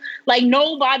decisions. Like,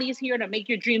 nobody's here to make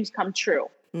your dreams come true.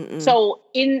 Mm-mm. So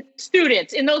in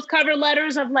students, in those cover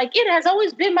letters of like, it has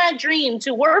always been my dream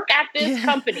to work at this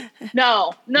company.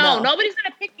 No, nobody's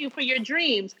going to pick you for your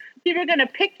dreams. People are going to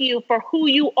pick you for who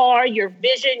you are, your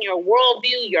vision, your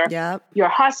worldview, your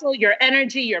hustle, your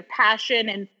energy, your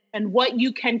passion, and what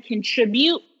you can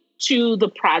contribute to the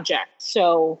project.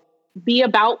 So be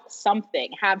about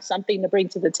something, have something to bring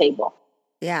to the table.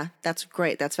 Yeah, that's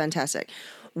great. That's fantastic.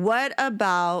 What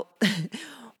about,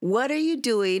 what are you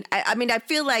doing? I mean, I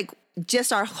feel like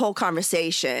just our whole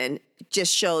conversation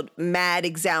just showed mad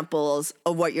examples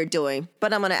of what you're doing,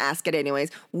 but I'm going to ask it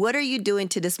anyways. What are you doing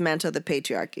to dismantle the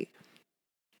patriarchy?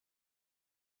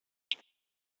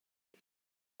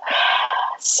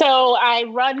 So I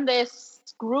run this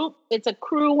group. It's a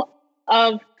crew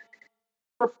of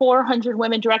 400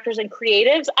 women directors and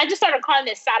creatives. I just started calling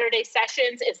this Saturday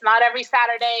Sessions. It's not every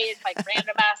Saturday. It's like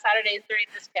random ass Saturdays during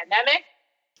this pandemic.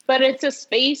 But it's a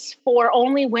space for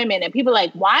only women. And people are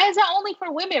like, why is that only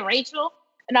for women, Rachel?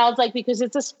 And I was like, because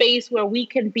it's a space where we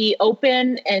can be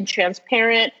open and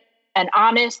transparent and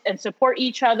honest and support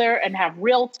each other and have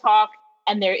real talk.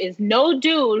 And there is no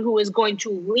dude who is going to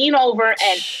lean over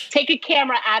and take a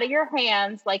camera out of your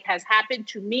hands like has happened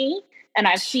to me and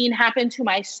I've seen happen to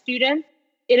my students.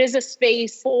 It is a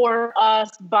space for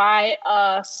us, by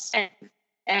us.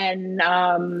 And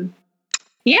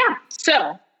yeah,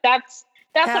 so that's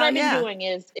what I've been doing.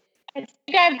 Is I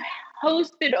think I've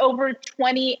hosted over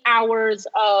 20 hours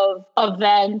of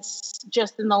events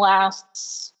just in the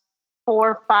last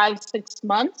 4, 5, 6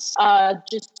 months,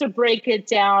 just to break it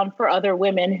down for other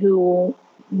women who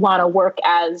want to work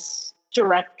as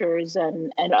directors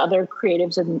and other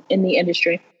creatives in the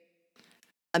industry.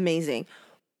 Amazing.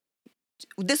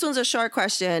 This one's a short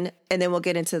question, and then we'll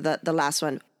get into the last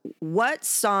one. What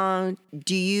song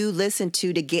do you listen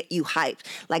to get you hyped?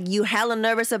 Like, you hella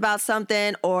nervous about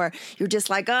something, or you're just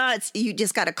like, you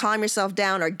just got to calm yourself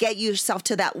down or get yourself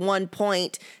to that one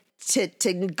point to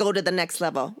go to the next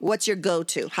level. What's your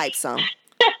go-to hype song?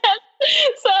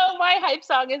 So my hype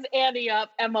song is Annie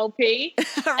Up, MOP.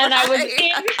 And I was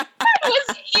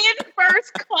in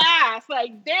first class.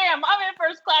 Like, damn, I'm in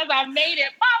first class. I made it.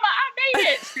 Mama, I made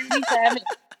it.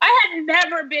 I had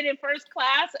never been in first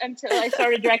class until I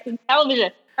started directing television.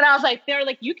 And I was like, they're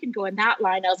like, you can go in that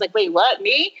line. I was like, wait, what,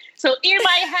 me? So in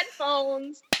my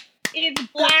headphones, it's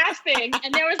blasting.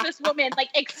 And there was this woman like,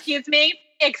 excuse me,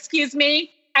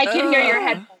 I can hear your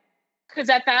headphones. Because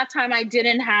at that time, I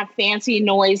didn't have fancy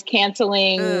noise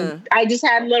canceling. I just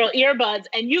had little earbuds,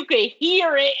 and you could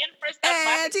hear it in first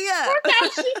class.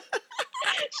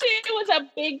 She was a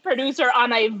big producer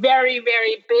on a very,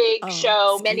 very big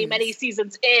show, many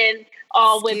seasons in,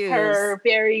 all with her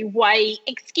very white,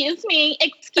 excuse me.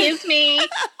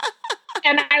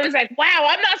 And I was like, wow,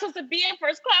 I'm not supposed to be in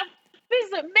first class. This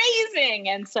is amazing.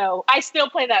 And so I still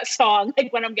play that song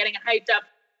like when I'm getting hyped up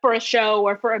for a show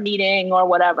or for a meeting or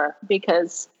whatever,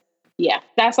 because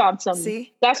that's awesome.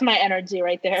 See? That's my energy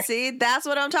right there. See, that's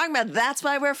what I'm talking about. That's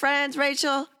why we're friends,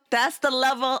 Rachel. That's the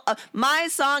level of my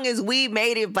song is We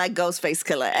Made It by Ghostface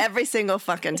Killah every single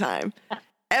fucking time.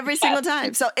 Every single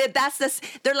time. So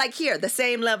they're like here, the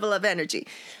same level of energy.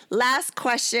 Last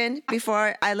question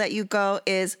before I let you go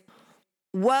is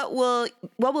what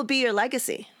will be your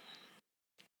legacy?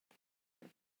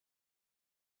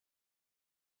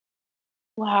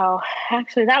 Wow.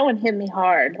 Actually, that one hit me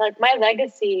hard. Like, my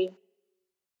legacy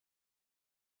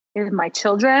is my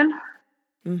children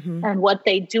and what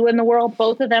they do in the world.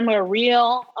 Both of them are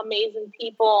real, amazing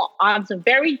people on some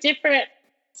very different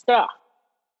stuff.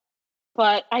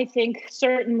 But I think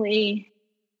certainly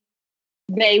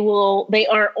they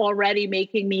are already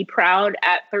making me proud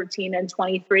at 13 and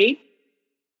 23.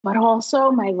 But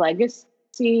also my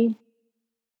legacy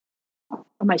are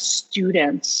my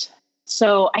students.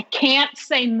 So I can't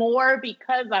say more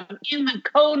because I'm in the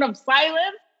cone of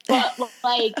silence, but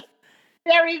like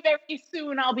very, very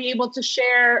soon I'll be able to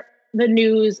share the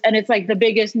news. And it's like the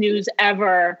biggest news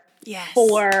ever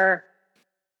for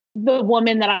the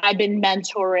woman that I've been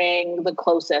mentoring the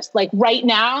closest. Like right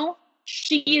now,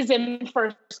 she's in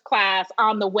first class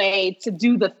on the way to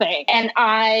do the thing. And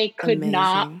I could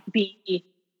not be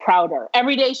prouder.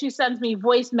 Every day she sends me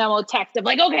voice memo text of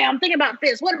like, okay, I'm thinking about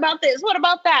this. What about this? What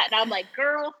about that? And I'm like,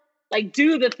 girl, like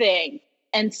do the thing.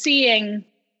 And seeing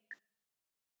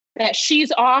that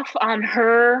she's off on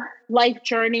her life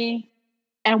journey.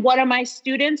 And one of my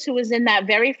students who was in that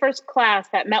very first class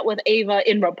that met with Ava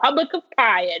in Republic of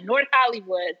Pie in North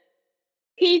Hollywood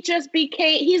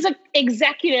he's an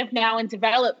executive now in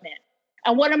development.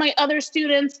 And one of my other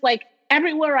students, like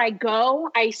everywhere I go,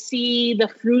 I see the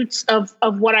fruits of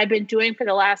what I've been doing for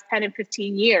the last 10 and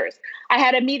 15 years. I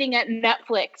had a meeting at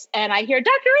Netflix and I hear,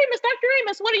 Dr.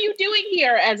 Amos, what are you doing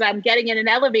here? As I'm getting in an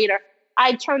elevator,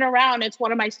 I turn around. It's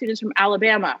one of my students from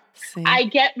Alabama. See? I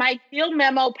get my field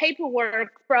memo paperwork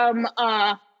from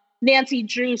Nancy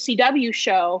Drew CW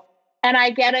show. And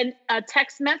I get a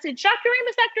text message, Dr.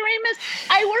 Amos,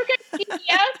 I work at PBS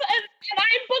and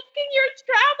I'm booking your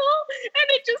travel. And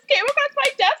it just came across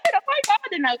my desk and oh my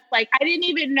God. And I was like, I didn't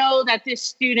even know that this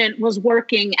student was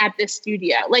working at this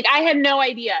studio. Like I had no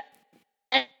idea.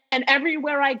 And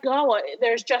everywhere I go,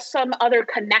 there's just some other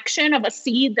connection of a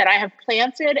seed that I have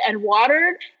planted and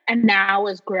watered and now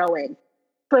is growing.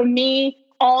 For me,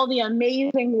 all the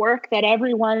amazing work that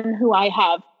everyone who I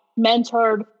have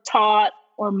mentored, taught,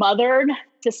 or mothered,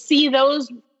 to see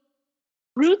those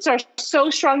roots are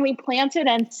so strongly planted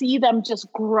and see them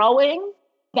just growing,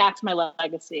 that's my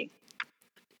legacy.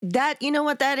 That, you know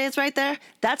what that is right there?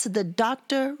 That's the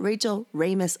Dr. Rachel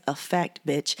Ramis effect,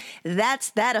 bitch. That's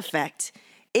that effect.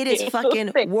 It is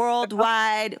fucking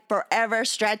worldwide, forever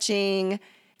stretching.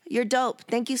 You're dope.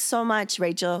 Thank you so much,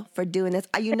 Rachel, for doing this.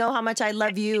 You know how much I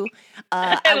love you.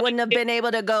 I wouldn't have been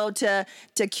able to go to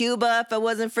Cuba if it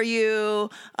wasn't for you.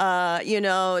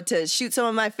 To shoot some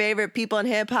of my favorite people in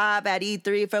hip hop at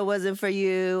E3 if it wasn't for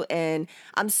you. And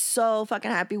I'm so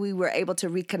fucking happy we were able to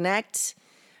reconnect.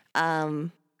 I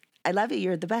love you.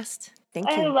 You're the best. Thank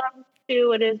you. I love you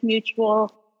too. It is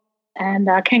mutual. And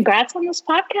congrats on this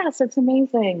podcast. It's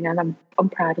amazing. And I'm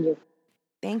proud of you.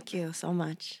 Thank you so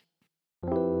much.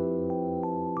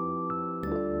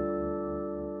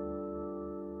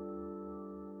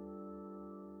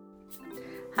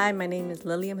 Hi, my name is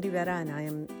Lilian Rivera, and I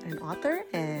am an author.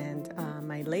 And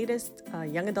my latest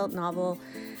young adult novel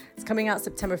is coming out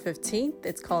September 15th.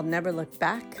 It's called Never Look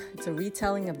Back. It's a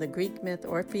retelling of the Greek myth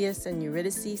Orpheus and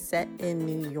Eurydice set in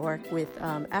New York with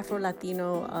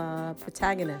Afro-Latino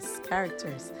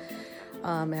characters.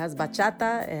 It has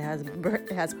bachata,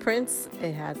 it has Prince,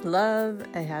 it has love,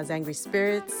 it has angry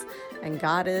spirits and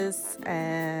goddess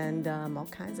and all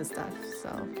kinds of stuff.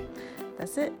 So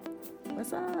that's it.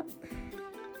 What's up?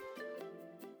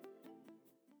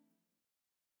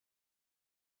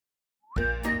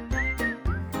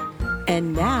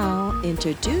 And now,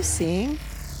 introducing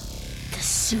the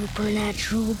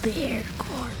Supernatural Bear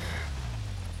Corner.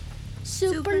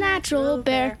 Supernatural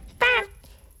Bear.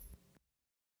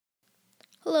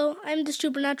 Hello, I'm the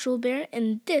Supernatural Bear,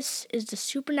 and this is the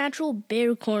Supernatural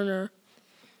Bear Corner.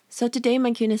 So today,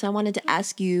 my cuteness, I wanted to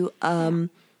ask you, do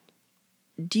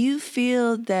you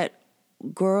feel that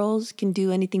girls can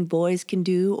do anything boys can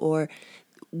do, or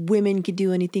women can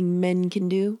do anything men can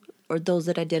do, or those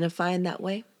that identify in that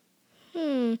way?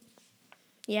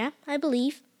 Yeah, I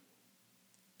believe.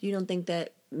 You don't think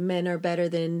that men are better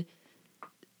than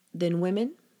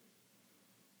women?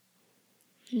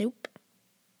 Nope.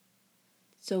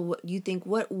 So what you think?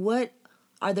 What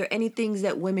are there any things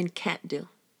that women can't do?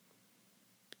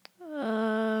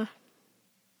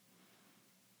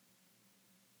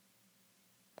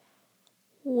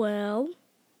 Well,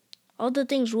 all the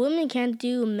things women can't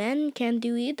do, men can't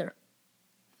do either.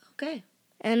 Okay.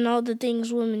 And all the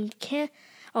things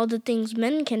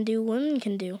men can do, women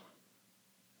can do.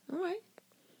 All right.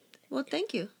 Well,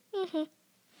 thank you.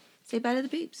 Say bye to the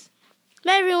peeps.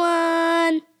 Bye,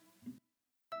 everyone.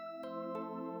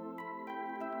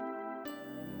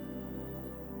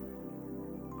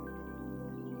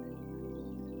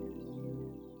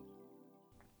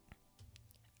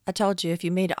 I told you, if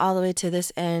you made it all the way to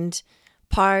this end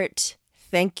part,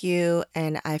 thank you.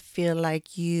 And I feel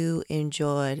like you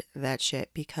enjoyed that shit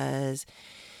because,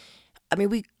 I mean,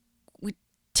 we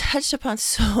touched upon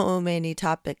so many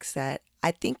topics that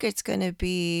I think it's going to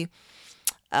be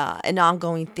an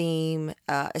ongoing theme,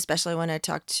 especially when I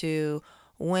talk to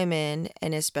women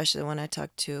and especially when I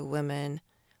talk to women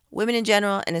in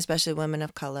general, and especially women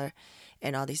of color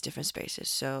in all these different spaces.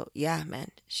 So yeah, man,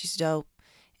 she's dope.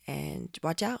 And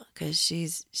watch out, because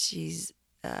she's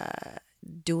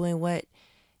doing what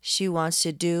she wants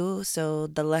to do. So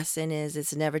the lesson is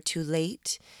it's never too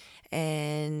late.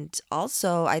 And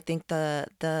also, I think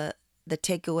the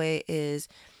takeaway is,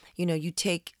 you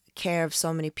take care of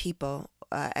so many people.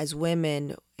 As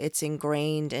women, it's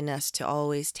ingrained in us to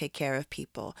always take care of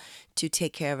people, to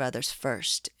take care of others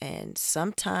first. And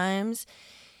sometimes,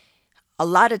 a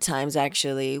lot of times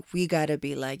actually, we gotta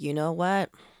be like, you know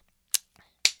what?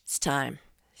 It's time.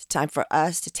 It's time for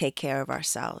us to take care of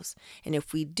ourselves. And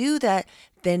if we do that,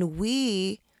 then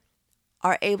we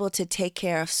are able to take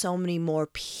care of so many more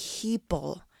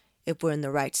people if we're in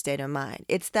the right state of mind.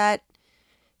 It's that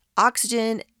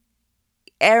oxygen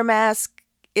air mask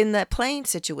in the plane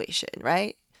situation,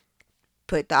 right?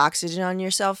 Put the oxygen on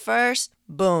yourself first,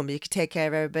 boom, you can take care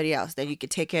of everybody else. Then you can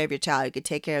take care of your child, you can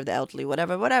take care of the elderly,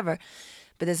 whatever.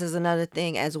 But this is another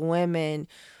thing. As women,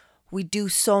 we do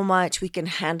so much, we can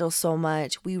handle so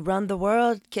much. We run the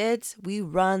world, kids. We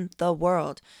run the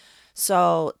world.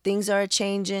 So things are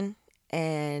changing,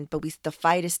 but the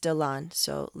fight is still on.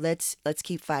 So let's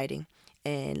keep fighting,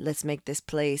 and let's make this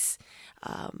place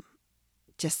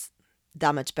just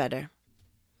that much better.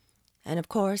 And of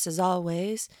course, as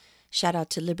always, shout out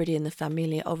to Liberty and the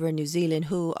Familia over in New Zealand,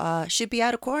 who should be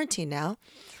out of quarantine now,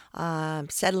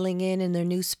 settling in their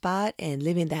new spot and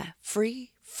living that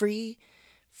free,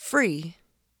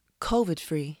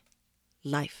 COVID-free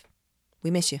life. We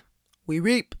miss you. We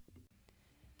reap.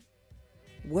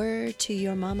 Word to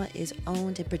Your Mama is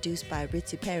owned and produced by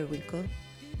Ritzy Periwinkle.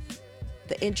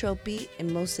 The intro beat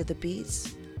and most of the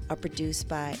beats are produced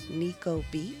by Nico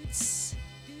Beats.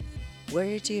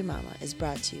 Word to Your Mama is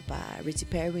brought to you by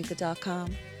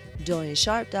RitzyPeriwinkle.com,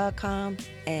 DorianSharp.com,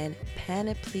 and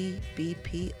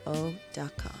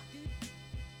PanoplyBPO.com.